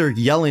don't know what they're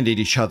yelling at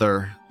each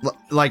other.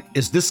 Like,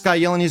 is this guy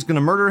yelling he's gonna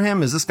murder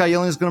him? Is this guy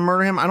yelling he's gonna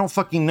murder him? I don't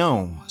fucking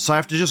know. So I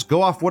have to just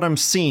go off what I'm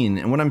seeing.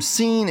 And what I'm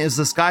seeing is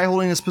this guy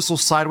holding his pistol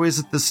sideways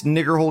at this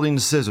nigger holding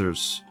the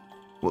scissors.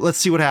 Well, let's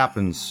see what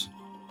happens.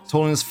 He's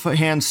holding his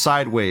hand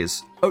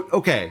sideways.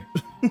 Okay.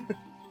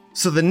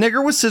 So the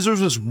nigger with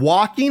scissors is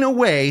walking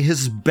away.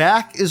 His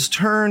back is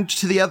turned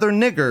to the other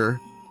nigger.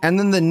 And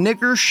then the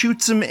nigger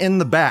shoots him in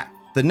the back.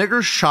 The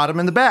nigger shot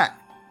him in the back.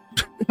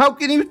 How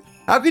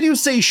can you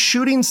say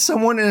shooting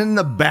someone in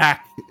the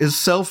back is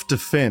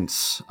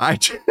self-defense? I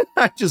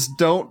just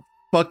don't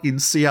fucking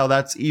see how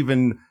that's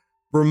even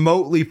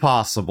remotely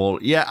possible.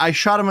 Yeah, I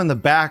shot him in the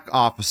back,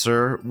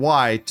 officer.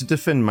 Why? To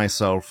defend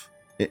myself.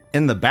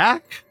 In the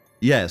back?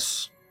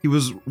 Yes. He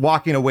was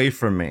walking away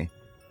from me.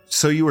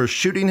 So you were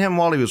shooting him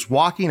while he was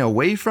walking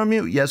away from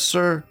you? Yes,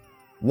 sir.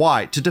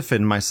 Why? To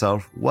defend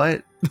myself.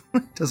 What?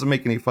 Doesn't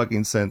make any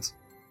fucking sense.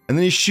 And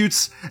then he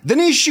shoots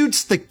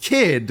the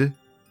kid.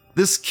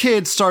 This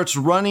kid starts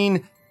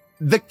running.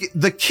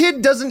 The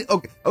kid doesn't,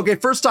 okay,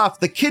 first off,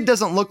 the kid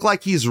doesn't look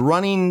like he's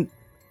running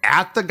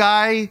at the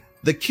guy.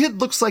 The kid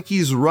looks like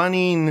he's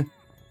running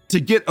to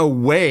get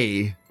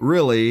away,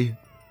 really.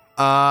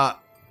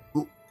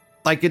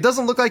 Like, it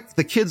doesn't look like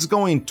the kid's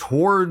going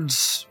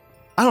towards,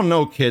 I don't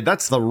know, kid,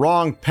 that's the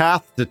wrong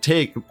path to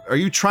take. Are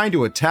you trying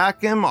to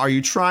attack him? Are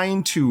you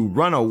trying to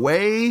run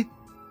away?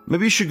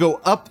 Maybe you should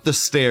go up the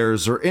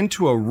stairs or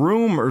into a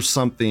room or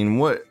something.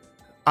 What?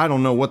 I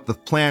don't know what the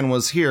plan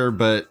was here,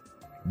 but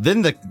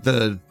then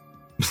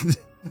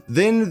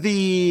then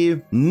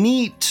the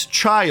neat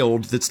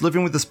child that's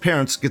living with his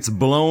parents gets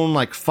blown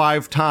like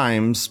 5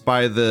 times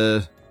by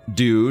the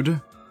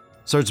dude.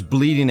 Starts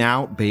bleeding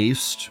out,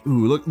 based.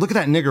 Ooh, look at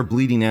that nigger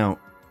bleeding out,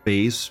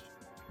 based.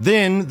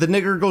 Then the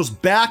nigger goes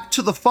back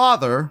to the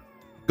father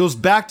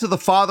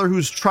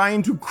who's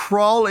trying to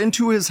crawl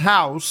into his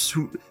house,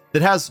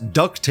 that has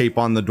duct tape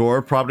on the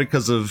door, probably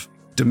because of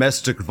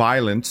domestic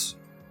violence.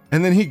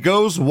 And then he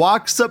goes,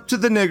 walks up to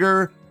the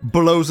nigger,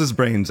 blows his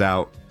brains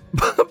out.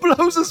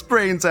 Blows his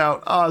brains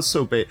out. Oh,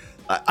 so bad.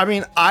 I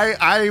mean,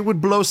 I would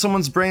blow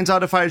someone's brains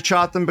out if I had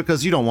shot them,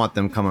 because you don't want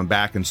them coming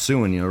back and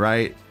suing you,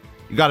 right?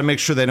 You got to make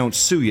sure they don't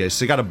sue you,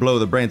 so you got to blow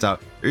the brains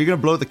out. Are you going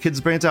to blow the kid's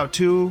brains out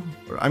too?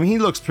 I mean, he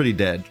looks pretty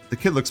dead. The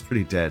kid looks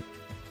pretty dead.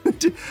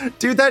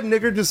 Dude, that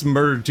nigger just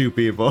murdered 2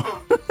 people.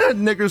 That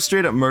nigger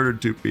straight up murdered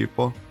 2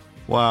 people.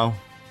 Wow.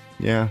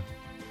 Yeah.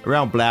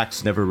 Around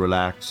blacks, never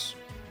relax.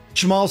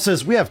 Shamal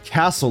says, we have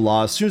castle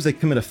laws. As soon as they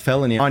commit a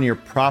felony on your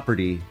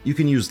property, you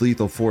can use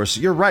lethal force.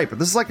 You're right, but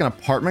this is like an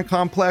apartment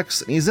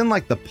complex, and he's in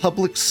like the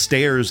public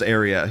stairs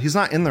area. He's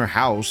not in their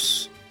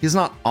house. He's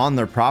not on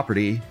their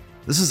property.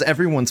 This is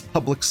everyone's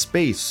public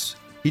space.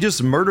 He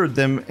just murdered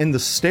them in the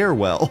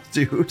stairwell,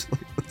 dude.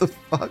 Like, what the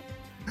fuck?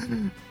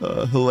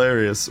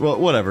 Hilarious. Well,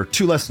 whatever.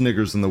 2 less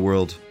niggers in the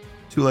world.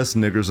 2 less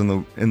niggers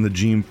in the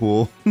gene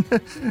pool.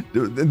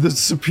 The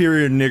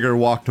superior nigger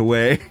walked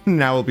away.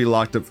 Now he'll be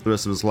locked up for the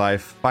rest of his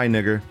life. Bye,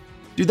 nigger.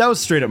 Dude, that was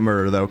straight up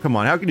murder, though. Come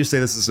on, how can you say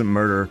this isn't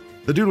murder?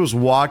 The dude was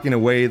walking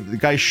away. The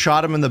guy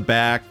shot him in the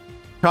back,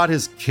 shot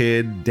his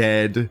kid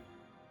dead,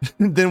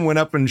 then went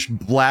up and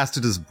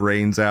blasted his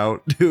brains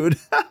out, dude.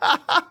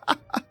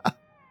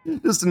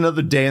 Just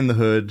another day in the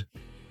hood.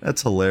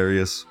 That's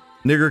hilarious.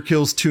 Nigger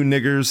kills 2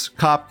 niggers.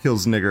 Cop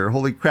kills nigger.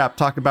 Holy crap,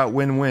 talk about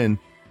win-win.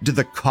 Did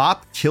the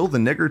cop kill the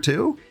nigger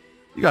too?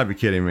 You gotta be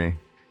kidding me.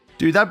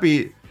 Dude, that'd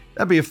be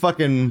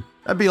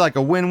like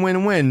a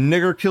win-win-win.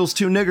 Nigger kills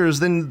 2 niggers,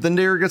 then the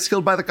nigger gets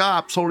killed by the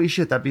cops. Holy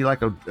shit, that'd be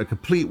like a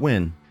complete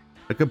win.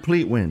 A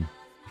complete win.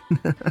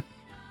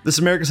 This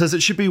America says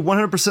it should be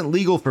 100%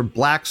 legal for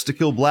blacks to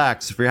kill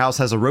blacks. If your house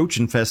has a roach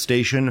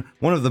infestation,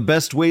 one of the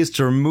best ways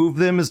to remove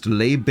them is to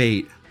lay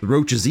bait. The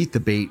roaches eat the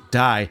bait,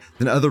 die,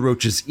 then other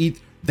roaches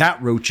eat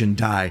that roach and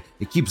die.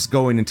 It keeps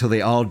going until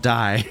they all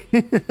die.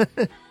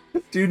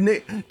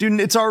 Dude,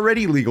 it's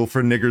already legal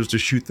for niggers to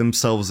shoot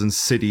themselves in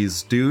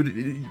cities,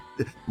 dude.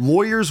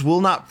 Lawyers will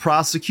not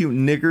prosecute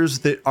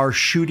niggers that are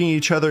shooting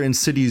each other in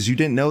cities. You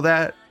didn't know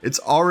that? It's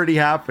already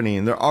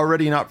happening. They're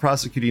already not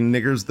prosecuting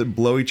niggers that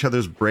blow each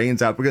other's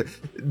brains out.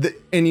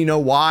 And you know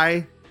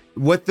why?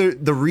 What the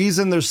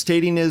reason they're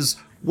stating is,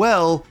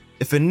 well,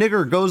 if a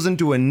nigger goes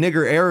into a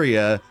nigger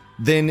area,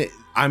 then,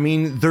 I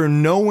mean, they're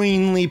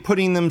knowingly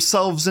putting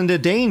themselves into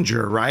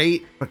danger,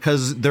 right?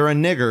 Because they're a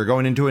nigger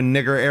going into a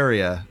nigger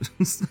area.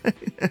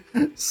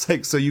 It's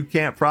like, so you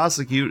can't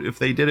prosecute if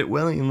they did it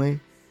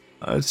willingly.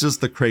 It's just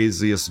the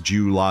craziest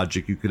Jew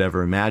logic you could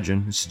ever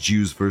imagine. It's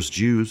Jews versus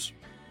Jews.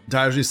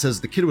 Diogenes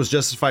says the kid was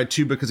justified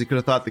too because he could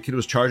have thought the kid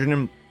was charging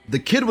him. The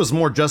kid was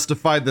more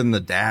justified than the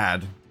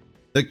dad.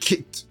 The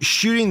kid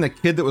shooting the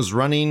kid that was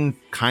running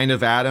kind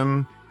of at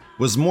him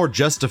was more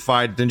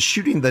justified than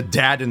shooting the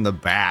dad in the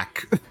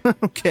back.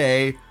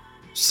 Okay,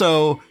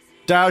 so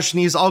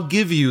Diogenes, I'll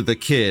give you the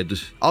kid.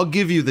 I'll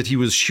give you that he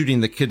was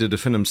shooting the kid to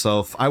defend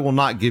himself. I will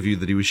not give you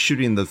that he was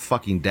shooting the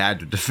fucking dad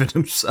to defend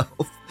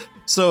himself.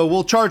 So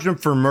we'll charge him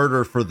for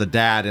murder for the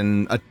dad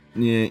and a,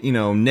 you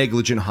know,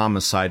 negligent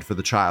homicide for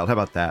the child. How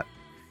about that?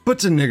 But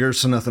to niggers,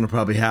 so nothing will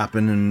probably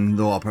happen, and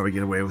they'll all probably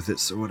get away with it.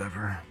 So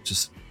whatever.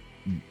 Just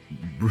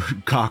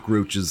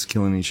cockroaches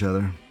killing each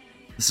other.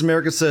 This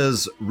America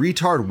says,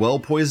 retard well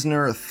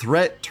poisoner,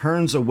 threat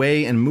turns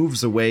away and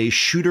moves away,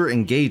 shooter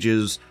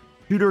engages,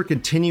 shooter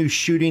continues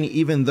shooting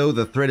even though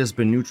the threat has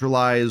been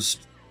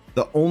neutralized.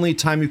 The only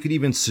time you could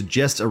even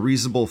suggest a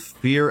reasonable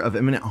fear of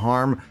imminent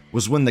harm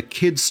was when the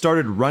kid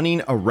started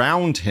running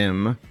around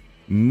him.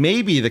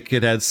 Maybe the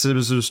kid had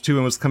scissors too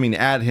and was coming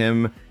at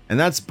him, and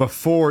that's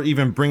before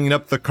even bringing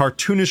up the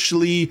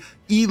cartoonishly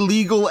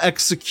illegal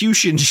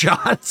execution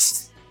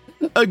shots.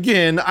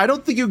 Again, I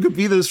don't think you could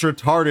be this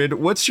retarded.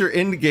 What's your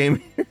end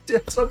game?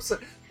 That's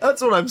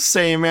what I'm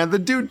saying, man. The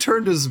dude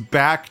turned his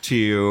back to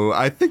you.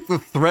 I think the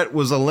threat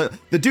was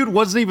the dude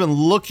wasn't even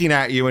looking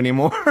at you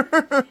anymore.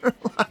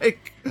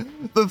 Like,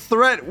 the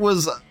threat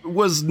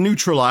was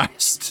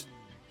neutralized,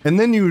 and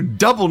then you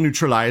double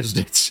neutralized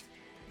it.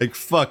 Like,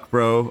 fuck,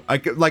 bro.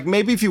 Like,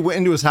 maybe if you went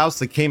into his house,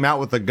 they came out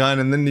with a gun,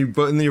 and then you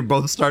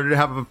both started to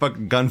have a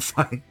fucking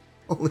gunfight.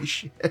 Holy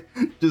shit!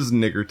 Just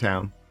nigger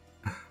town.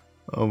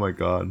 Oh my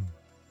god.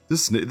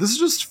 This is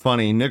just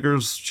funny.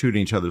 Niggers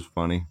shooting each other's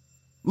funny.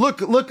 Look,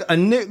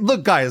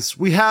 guys.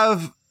 We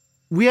have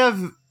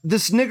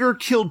this nigger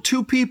killed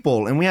 2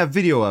 people, and we have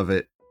video of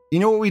it. You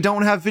know what we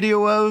don't have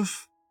video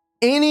of?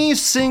 Any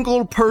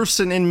single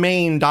person in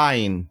Maine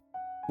dying.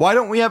 Why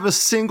don't we have a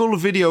single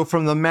video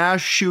from the mass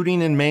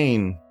shooting in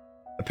Maine?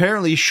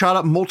 Apparently shot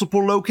up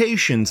multiple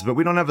locations, but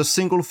we don't have a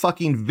single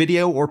fucking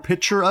video or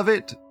picture of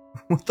it?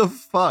 What the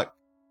fuck?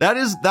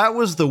 That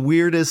was the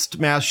weirdest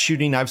mass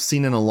shooting I've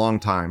seen in a long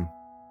time.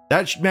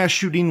 That mass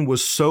shooting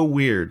was so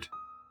weird.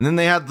 And then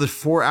they had the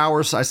 4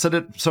 hours, I said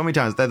it so many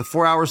times, they had the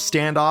 4 hour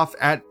standoff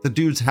at the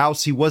dude's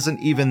house. He wasn't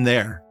even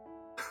there.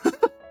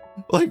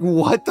 Like,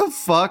 what the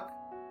fuck?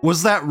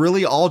 Was that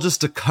really all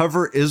just to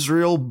cover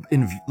Israel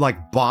in,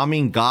 like,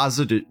 bombing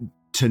Gaza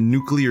to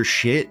nuclear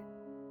shit?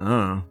 I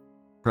don't know.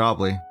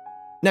 Probably.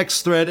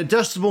 Next thread,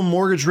 adjustable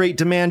mortgage rate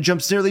demand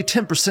jumps nearly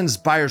 10% as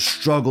buyers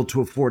struggle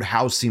to afford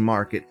housing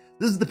market.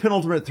 This is the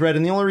penultimate thread,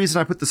 and the only reason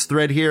I put this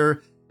thread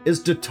here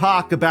is to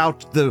talk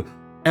about the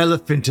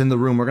elephant in the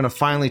room. We're going to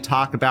finally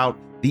talk about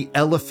the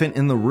elephant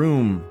in the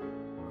room.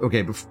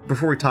 Okay,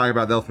 before we talk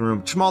about the elephant in the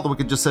room, Jamal the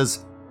Wicked just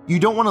says, you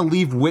don't want to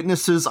leave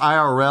witnesses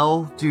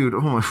IRL? Dude,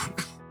 oh my...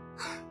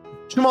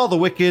 Jamal the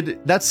Wicked,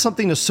 that's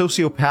something a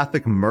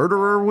sociopathic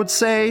murderer would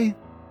say,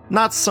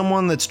 not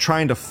someone that's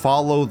trying to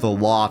follow the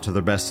law to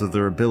the best of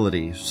their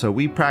ability. So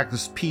we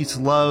practice peace,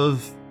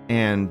 love,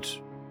 and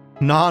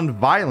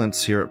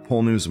non-violence here at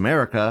Pole News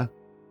America,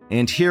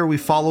 and here we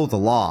follow the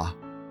law.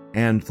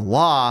 And the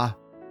law,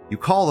 you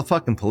call the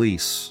fucking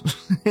police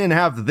and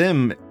have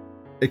them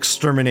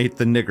exterminate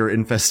the nigger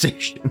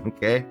infestation,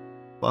 okay?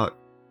 Fuck.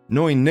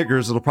 Knowing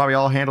niggers, it'll probably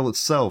all handle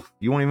itself.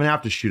 You won't even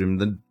have to shoot them,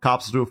 the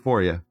cops will do it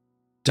for you.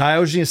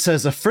 Diogenes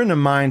says, a friend of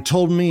mine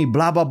told me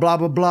blah, blah, blah,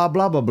 blah, blah,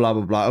 blah, blah, blah,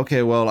 blah, blah.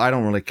 Okay, well, I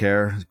don't really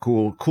care.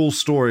 Cool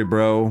story,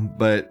 bro.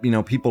 But, you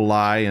know, people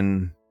lie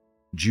and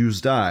Jews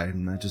die,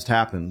 and that just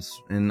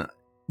happens. And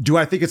do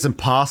I think it's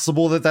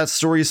impossible that that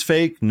story is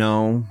fake?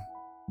 No.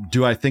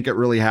 Do I think it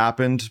really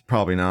happened?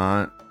 Probably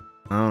not.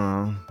 I don't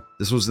know.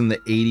 This was in the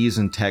 80s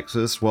in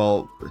Texas.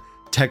 Well,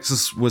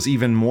 Texas was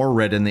even more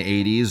red in the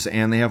 80s,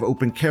 and they have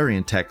open carry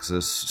in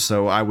Texas.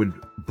 So I would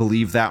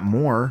believe that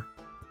more.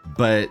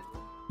 But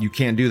you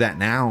can't do that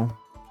now,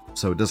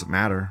 so it doesn't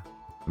matter.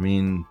 I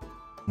mean,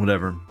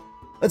 whatever.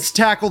 Let's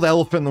tackle the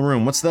elephant in the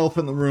room. What's the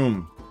elephant in the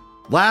room?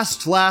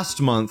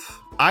 Last month,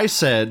 I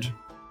said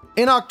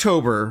in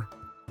October,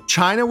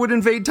 China would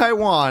invade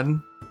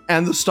Taiwan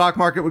and the stock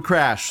market would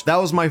crash. That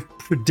was my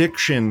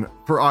prediction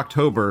for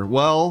October.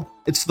 Well,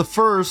 it's the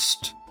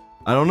first.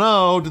 I don't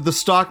know. Did the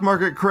stock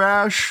market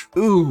crash?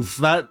 Oof,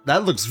 that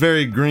looks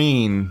very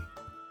green.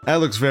 That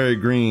looks very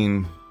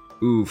green.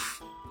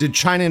 Oof. Did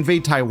China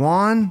invade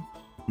Taiwan?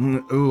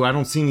 Ooh, I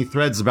don't see any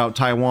threads about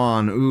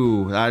Taiwan.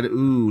 Ooh,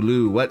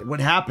 Lou. What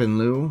happened,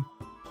 Lou?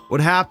 What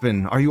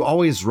happened? Are you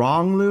always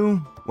wrong, Lou?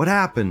 What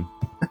happened?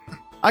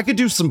 I could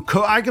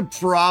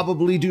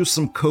probably do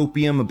some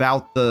copium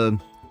about the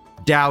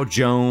Dow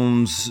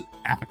Jones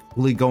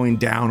actually going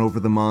down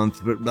over the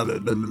month, but blah, blah,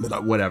 blah, blah,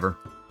 blah, whatever.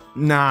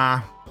 Nah.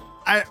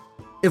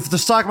 If the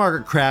stock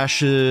market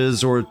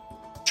crashes or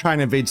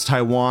China invades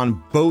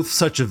Taiwan, both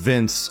such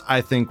events,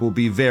 I think,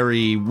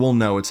 we'll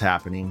know it's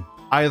happening.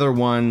 Either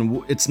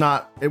one,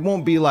 it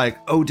won't be like,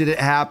 oh, did it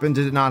happen?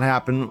 Did it not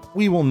happen?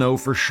 We will know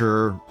for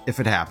sure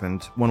if it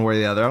happened, one way or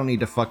the other. I don't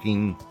need to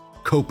fucking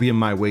copium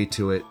my way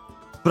to it.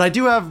 But I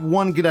do have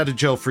one get out of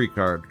jail free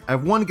card. I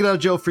have one get out of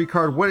jail free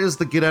card. What is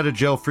the get out of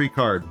jail free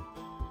card?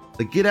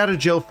 The get out of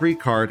jail free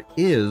card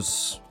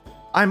is,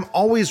 I'm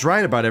always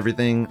right about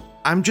everything.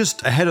 I'm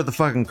just ahead of the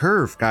fucking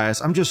curve,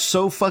 guys. I'm just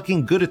so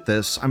fucking good at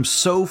this. I'm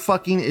so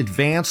fucking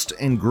advanced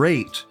and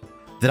great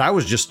that I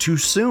was just too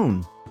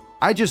soon.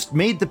 I just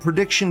made the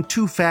prediction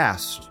too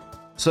fast.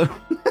 So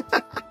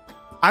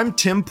I'm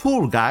Tim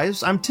Pool,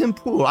 guys. I'm Tim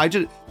Pool.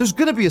 There's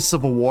gonna be a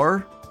civil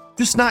war,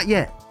 just not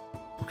yet.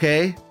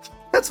 Okay?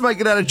 That's my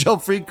get out of jail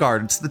free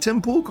card. It's the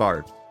Tim Pool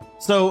card.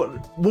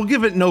 So we'll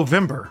give it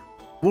November.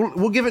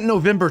 We'll give it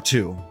November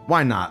too.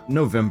 Why not?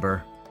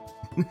 November.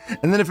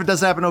 And then if it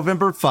doesn't happen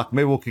November, fuck,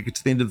 maybe we'll kick it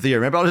to the end of the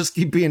year. Maybe I'll just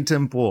keep being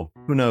Tim Pool.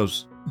 Who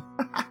knows?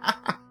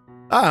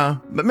 But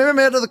maybe I'm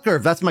ahead of the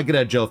curve. That's my get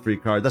out of jail free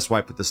card. That's why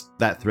I put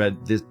that thread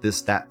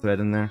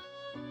in there.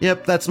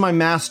 Yep, that's my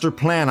master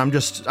plan.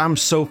 I'm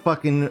so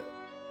fucking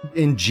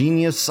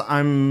ingenious.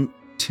 I'm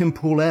Tim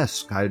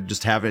Pool-esque.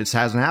 It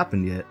hasn't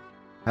happened yet.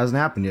 Hasn't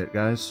happened yet,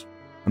 guys.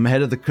 I'm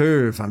ahead of the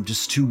curve. I'm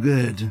just too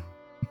good.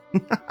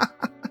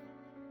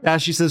 Yeah,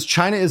 she says,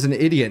 China is an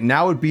idiot.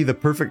 Now would be the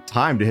perfect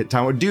time to hit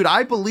Taiwan. Dude,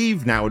 I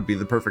believe now would be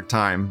the perfect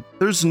time.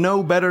 There's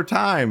no better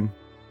time.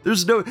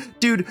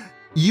 Dude,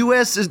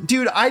 US is,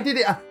 dude, I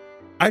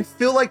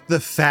feel like the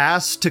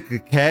fast to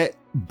Kaket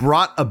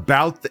brought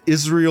about the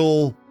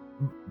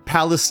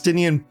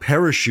Israel-Palestinian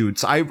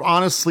parachutes. I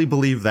honestly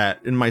believe that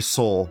in my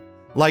soul.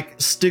 Like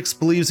Styx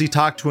believes he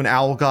talked to an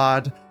owl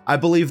god, I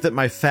believe that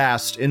my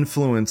fast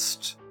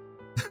influenced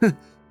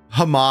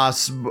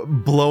Hamas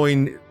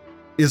blowing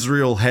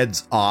Israel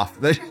heads off.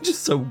 That's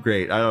just so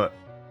great.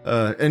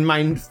 And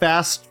my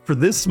fast for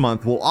this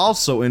month will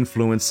also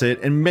influence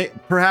it and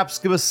perhaps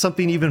give us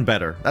something even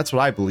better. That's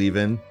what I believe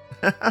in.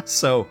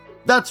 So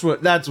that's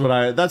what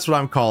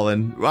I'm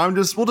calling. We'll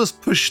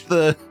push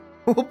the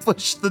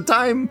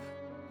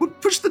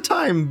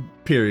time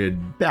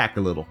period back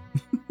a little.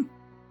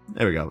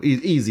 There we go.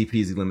 Easy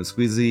peasy lemon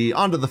squeezy.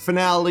 On to the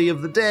finale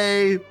of the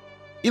day.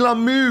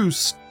 Elon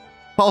Musk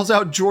calls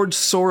out George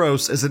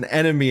Soros as an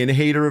enemy and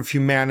hater of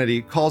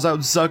humanity. Calls out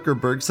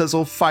Zuckerberg, says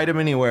he'll fight him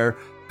anywhere.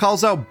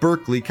 Calls out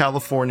Berkeley,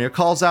 California.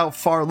 Calls out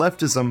far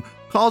leftism.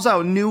 Calls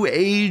out New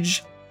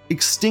Age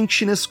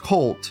extinctionist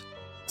cult.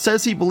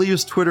 Says he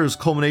believes Twitter is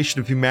culmination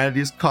of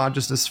humanity's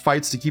consciousness.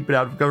 Fights to keep it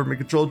out of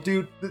government control.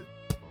 Dude,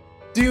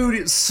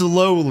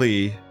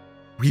 slowly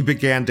we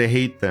began to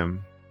hate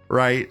them.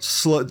 Right?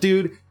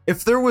 Dude,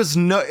 there's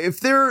no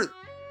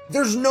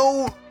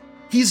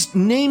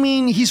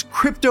He's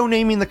crypto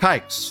naming the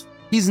kikes.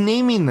 He's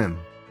naming them.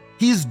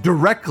 He's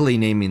directly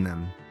naming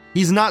them.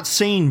 He's not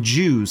saying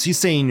Jews. He's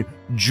saying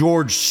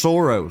George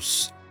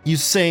Soros.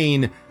 He's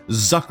saying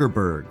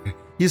Zuckerberg.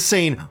 He's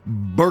saying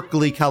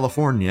Berkeley,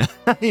 California.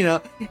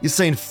 He's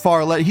saying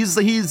far left.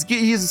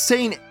 He's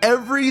saying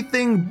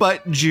everything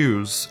but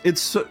Jews.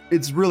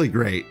 It's really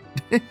great.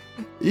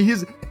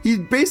 He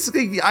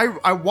basically.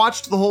 I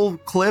watched the whole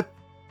clip.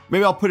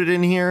 Maybe I'll put it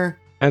in here.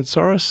 And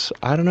Soros,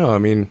 I don't know. I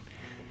mean,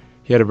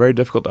 he had a very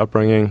difficult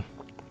upbringing,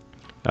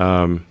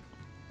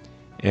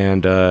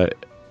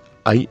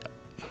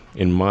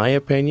 in my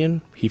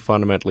opinion, he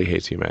fundamentally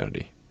hates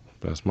humanity.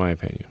 That's my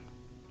opinion.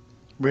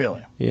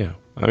 Really? Yeah.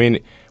 I mean,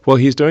 well,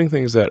 he's doing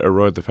things that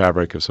erode the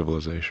fabric of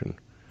civilization.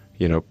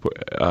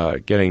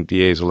 Getting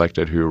DAs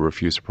elected who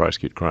refuse to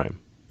prosecute crime.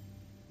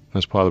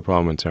 That's part of the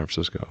problem in San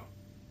Francisco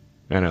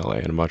and LA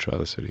and much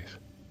other cities.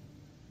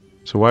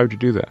 So why would you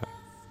do that?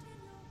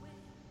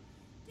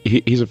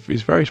 He's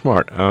very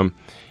smart,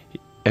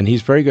 and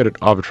he's very good at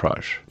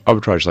arbitrage.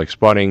 Arbitrage, like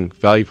spotting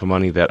value for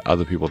money that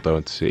other people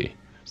don't see.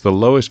 So the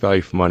lowest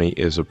value for money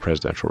is a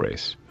presidential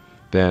race.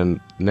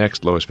 Then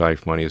next lowest value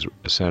for money is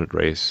a Senate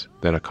race,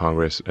 then a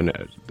Congress, and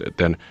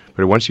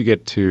but once you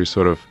get to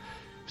sort of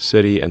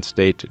city and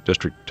state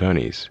district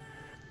attorneys,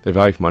 the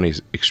value for money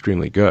is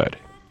extremely good.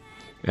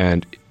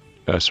 And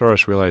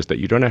Soros realized that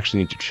you don't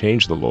actually need to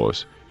change the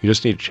laws, you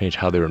just need to change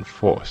how they're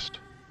enforced.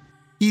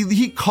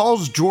 He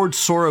calls George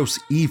Soros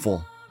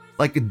evil,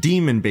 like a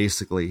demon,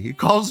 basically. He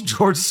calls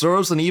George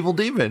Soros an evil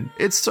demon.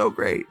 It's so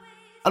great.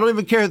 I don't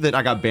even care that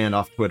I got banned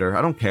off Twitter.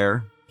 I don't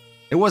care.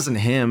 It wasn't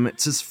him.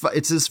 It's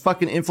his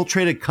fucking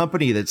infiltrated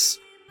company that's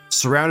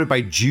surrounded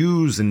by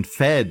Jews and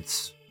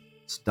feds.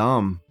 It's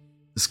dumb.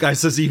 This guy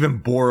says he even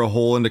bore a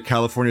hole into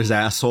California's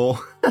asshole.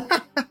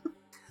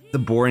 The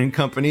boring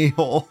company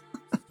hole.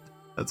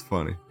 That's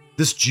funny.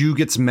 This Jew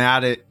gets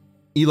mad at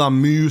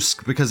Elon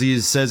Musk because he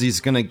says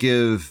he's going to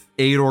give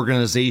aid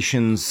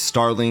organizations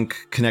Starlink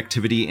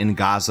connectivity in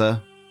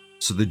Gaza.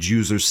 So the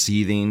Jews are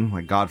seething.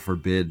 Like, God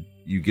forbid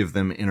you give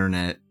them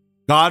internet.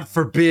 God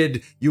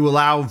forbid you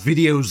allow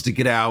videos to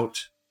get out.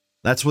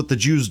 That's what the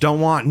Jews don't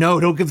want. No,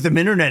 don't give them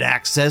internet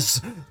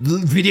access. The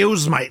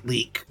videos might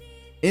leak.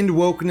 End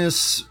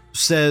Wokeness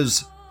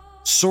says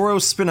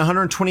Soros spent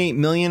 $128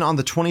 million on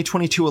the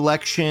 2022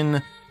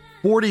 election,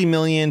 $40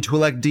 million to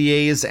elect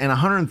DAs, and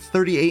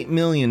 $138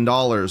 million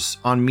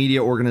on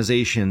media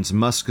organizations.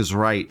 Musk is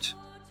right.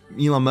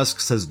 Elon Musk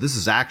says this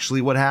is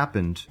actually what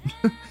happened.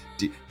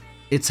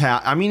 Dude,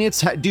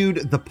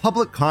 the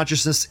public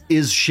consciousness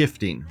is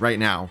shifting right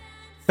now.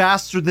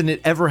 Faster than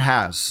it ever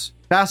has.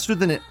 Faster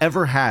than it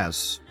ever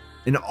has.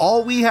 And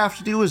all we have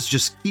to do is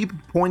just keep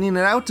pointing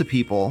it out to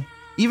people,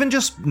 even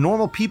just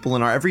normal people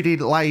in our everyday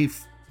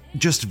life,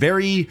 just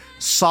very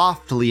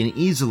softly and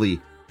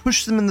easily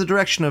push them in the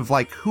direction of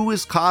like, who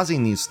is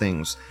causing these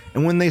things?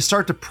 And when they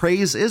start to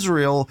praise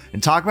Israel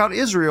and talk about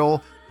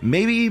Israel,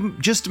 maybe,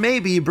 just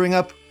maybe, bring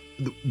up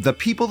the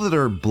people that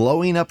are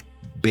blowing up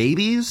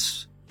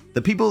babies,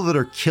 the people that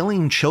are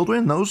killing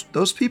children,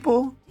 those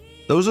people.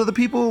 Those are the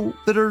people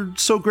that are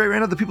so great right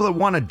now, the people that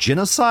want a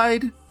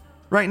genocide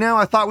right now.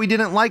 I thought we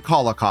didn't like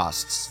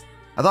Holocausts.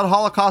 I thought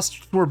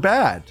Holocausts were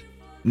bad.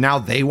 Now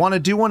they want to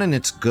do one and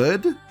it's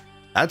good?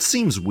 That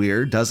seems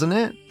weird, doesn't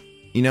it?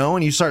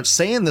 And you start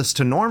saying this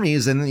to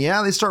normies and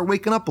yeah, they start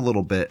waking up a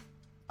little bit.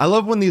 I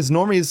love when these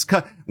normies,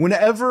 when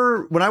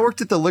I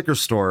worked at the liquor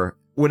store,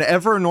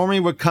 whenever a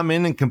normie would come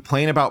in and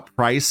complain about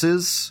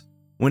prices,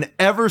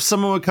 whenever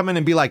someone would come in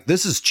and be like,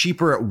 this is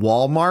cheaper at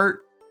Walmart,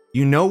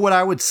 you know what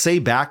I would say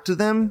back to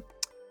them?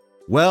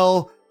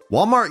 Well,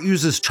 Walmart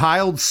uses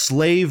child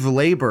slave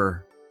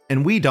labor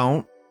and we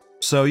don't.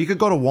 So you could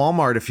go to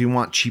Walmart if you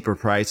want cheaper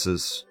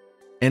prices.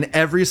 And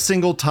every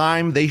single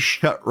time they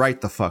shut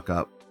right the fuck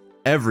up.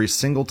 Every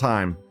single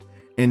time.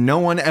 And no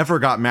one ever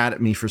got mad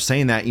at me for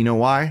saying that. You know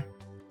why?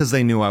 Because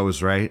they knew I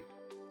was right.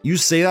 You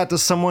say that to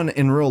someone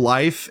in real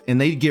life and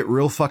they get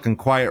real fucking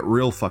quiet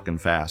real fucking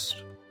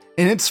fast.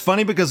 And it's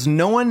funny because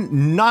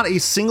not a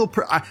single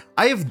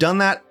I have done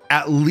that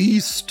at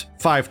least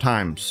 5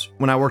 times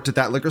when I worked at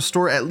that liquor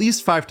store. At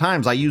least 5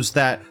 times I used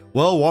that.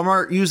 Well,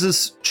 Walmart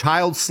uses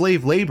child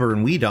slave labor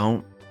and we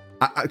don't.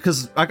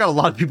 Because I got a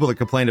lot of people that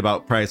complained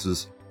about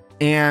prices.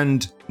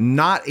 And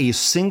not a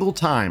single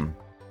time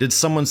did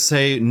someone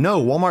say,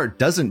 no, Walmart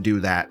doesn't do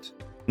that.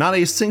 Not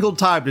a single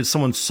time did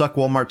someone suck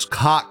Walmart's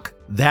cock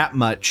that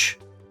much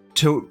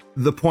to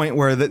the point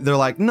where they're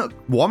like, no,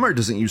 Walmart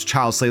doesn't use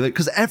child slave labor.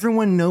 Because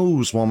everyone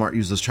knows Walmart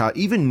uses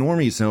even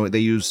normies know they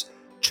use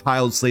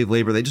child slave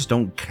labor. They just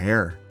don't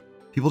care.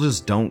 People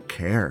just don't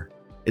care.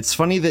 It's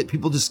funny that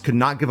people just could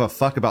not give a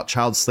fuck about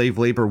child slave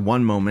labor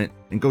one moment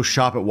and go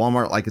shop at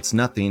Walmart like it's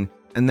nothing,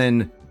 and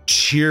then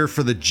cheer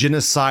for the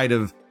genocide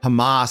of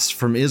Hamas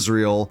from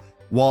Israel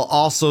while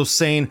also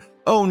saying,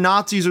 oh,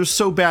 Nazis are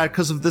so bad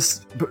because of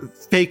this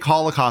fake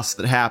Holocaust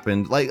that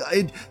happened.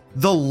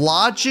 The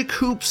logic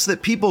hoops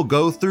that people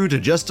go through to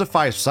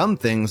justify some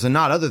things and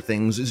not other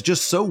things is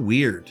just so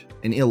weird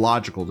and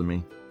illogical to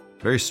me.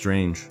 Very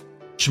strange.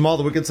 Jamal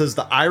the Wicked says,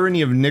 the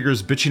irony of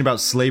niggers bitching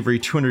about slavery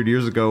 200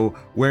 years ago,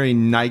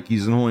 wearing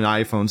Nikes and holding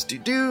iPhones.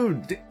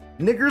 Dude,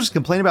 niggers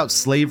complain about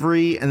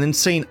slavery and then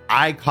saying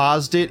I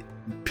caused it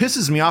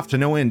pisses me off to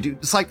no end, dude.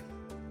 It's like,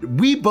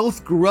 we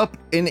both grew up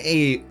in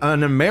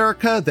an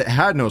America that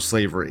had no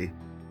slavery,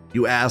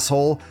 you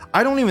asshole.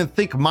 I don't even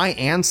think my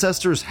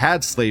ancestors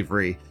had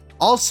slavery.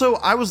 Also,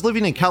 I was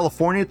living in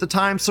California at the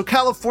time, so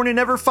California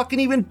never fucking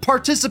even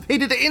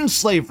participated in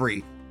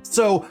slavery.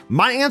 So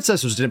my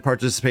ancestors didn't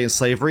participate in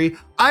slavery.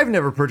 I've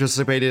never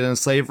participated in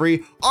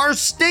slavery. Our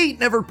state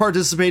never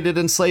participated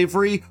in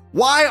slavery.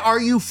 Why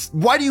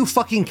do you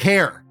fucking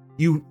care?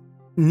 You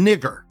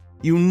nigger.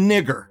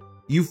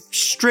 You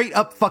straight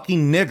up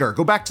fucking nigger.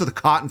 Go back to the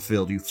cotton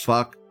field, you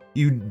fuck.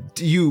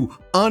 You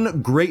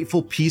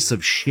ungrateful piece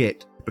of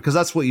shit. Because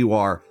that's what you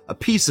are. A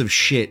piece of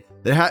shit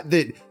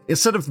that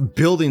instead of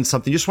building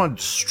something, you just want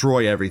to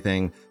destroy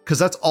everything. Because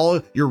that's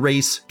all your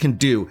race can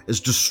do, is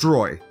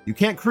destroy. You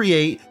can't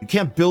create, you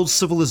can't build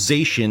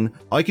civilization.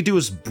 All you can do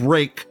is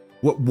break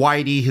what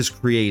Whitey has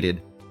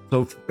created.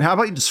 So how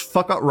about you just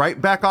fuck up right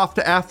back off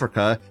to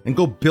Africa and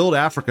go build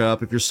Africa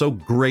up if you're so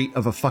great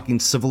of a fucking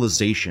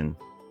civilization.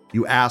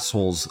 You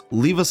assholes,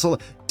 leave us alone.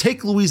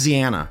 Take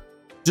Louisiana.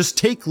 Just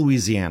take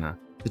Louisiana.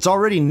 It's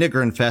already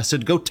nigger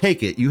infested. Go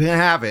take it. You can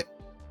have it.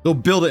 Go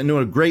build it into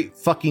a great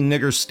fucking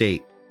nigger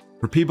state.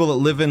 For people that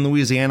live in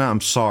Louisiana, I'm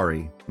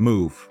sorry.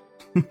 Move.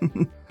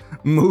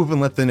 Move and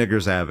let the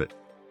niggers have it.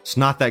 It's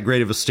not that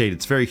great of a state.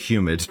 It's very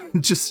humid.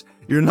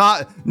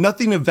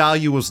 Nothing of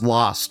value was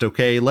lost,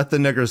 okay? Let the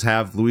niggers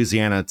have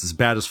Louisiana. It's as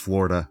bad as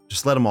Florida.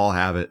 Just let them all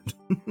have it.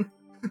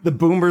 The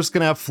boomers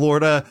can have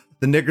Florida.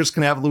 The niggers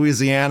can have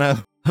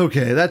Louisiana.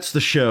 Okay, that's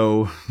the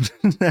show.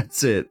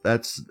 That's it.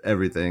 That's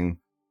everything.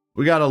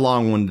 We got a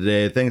long one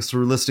today. Thanks for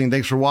listening.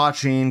 Thanks for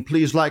watching.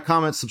 Please like,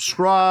 comment,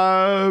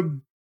 subscribe.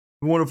 Have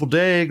a wonderful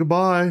day.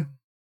 Goodbye.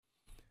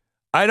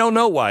 I don't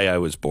know why I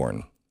was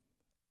born,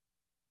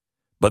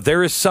 but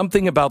there is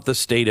something about the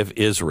state of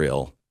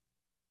Israel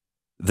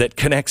that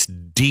connects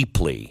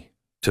deeply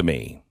to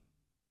me.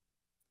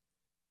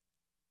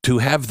 To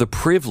have the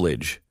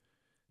privilege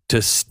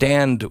to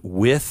stand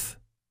with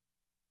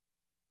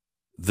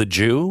the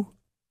Jew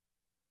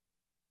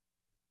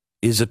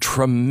is a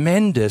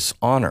tremendous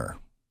honor,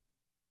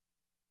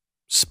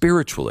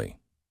 spiritually.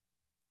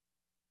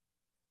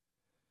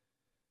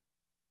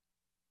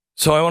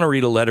 So I want to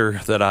read a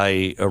letter that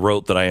I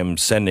wrote that I am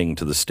sending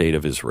to the state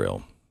of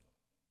Israel.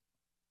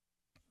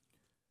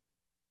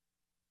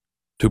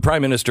 To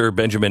Prime Minister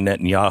Benjamin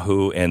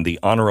Netanyahu and the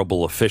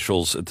honorable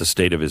officials at the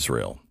state of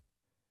Israel.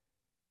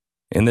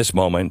 In this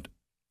moment,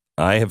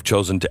 I have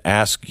chosen to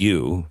ask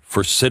you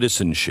for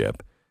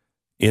citizenship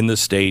in the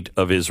state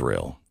of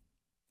Israel.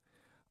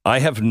 I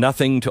have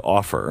nothing to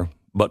offer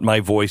but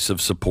my voice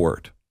of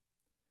support.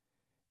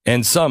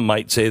 And some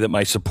might say that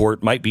my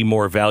support might be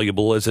more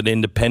valuable as an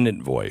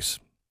independent voice.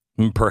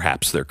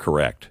 Perhaps they're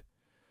correct.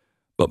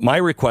 But my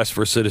request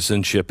for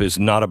citizenship is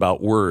not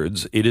about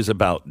words, it is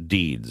about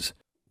deeds.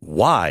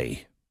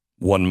 Why,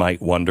 one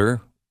might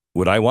wonder,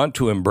 would I want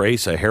to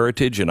embrace a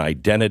heritage and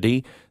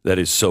identity that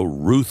is so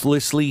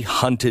ruthlessly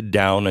hunted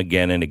down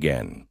again and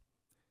again?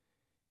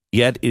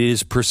 Yet it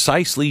is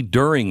precisely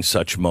during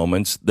such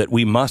moments that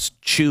we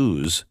must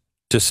choose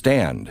to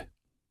stand.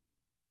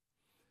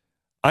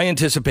 I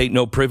anticipate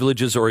no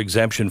privileges or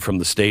exemption from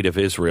the state of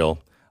Israel.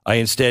 I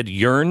instead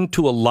yearn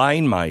to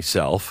align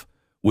myself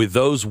with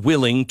those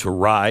willing to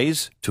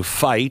rise, to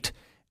fight,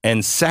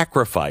 and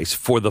sacrifice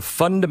for the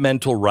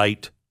fundamental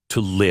right to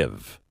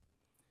live.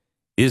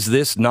 Is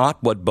this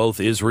not what both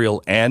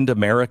Israel and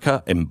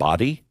America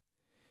embody?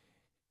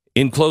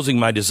 In closing,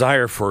 my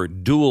desire for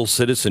dual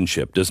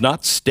citizenship does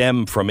not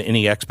stem from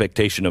any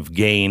expectation of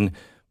gain,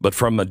 but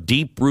from a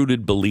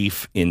deep-rooted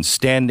belief in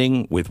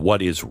standing with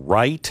what is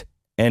right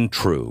and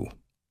true.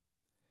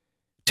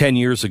 10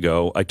 years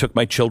ago, I took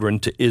my children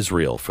to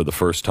Israel for the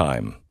first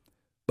time,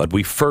 but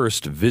we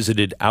first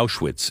visited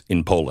Auschwitz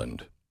in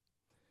Poland.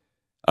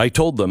 I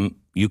told them,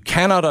 you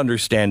cannot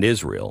understand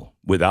Israel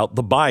without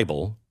the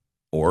Bible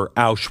or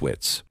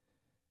Auschwitz.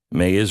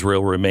 May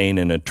Israel remain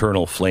an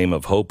eternal flame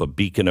of hope, a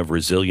beacon of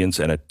resilience,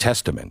 and a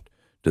testament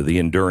to the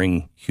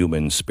enduring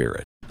human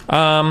spirit.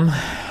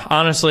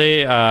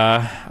 Honestly,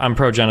 I'm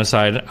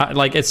pro-genocide.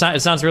 It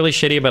sounds really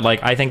shitty, but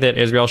I think that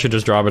Israel should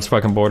just drop its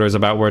fucking borders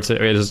about where it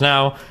is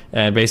now,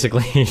 and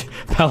basically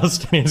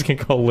Palestinians can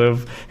go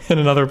live in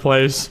another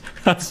place.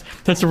 That's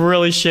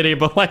really shitty,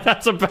 but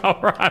that's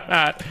about where I'm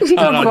at.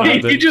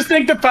 You just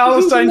think that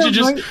Palestine should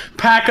just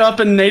pack up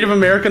and Native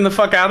American the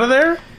fuck out of there?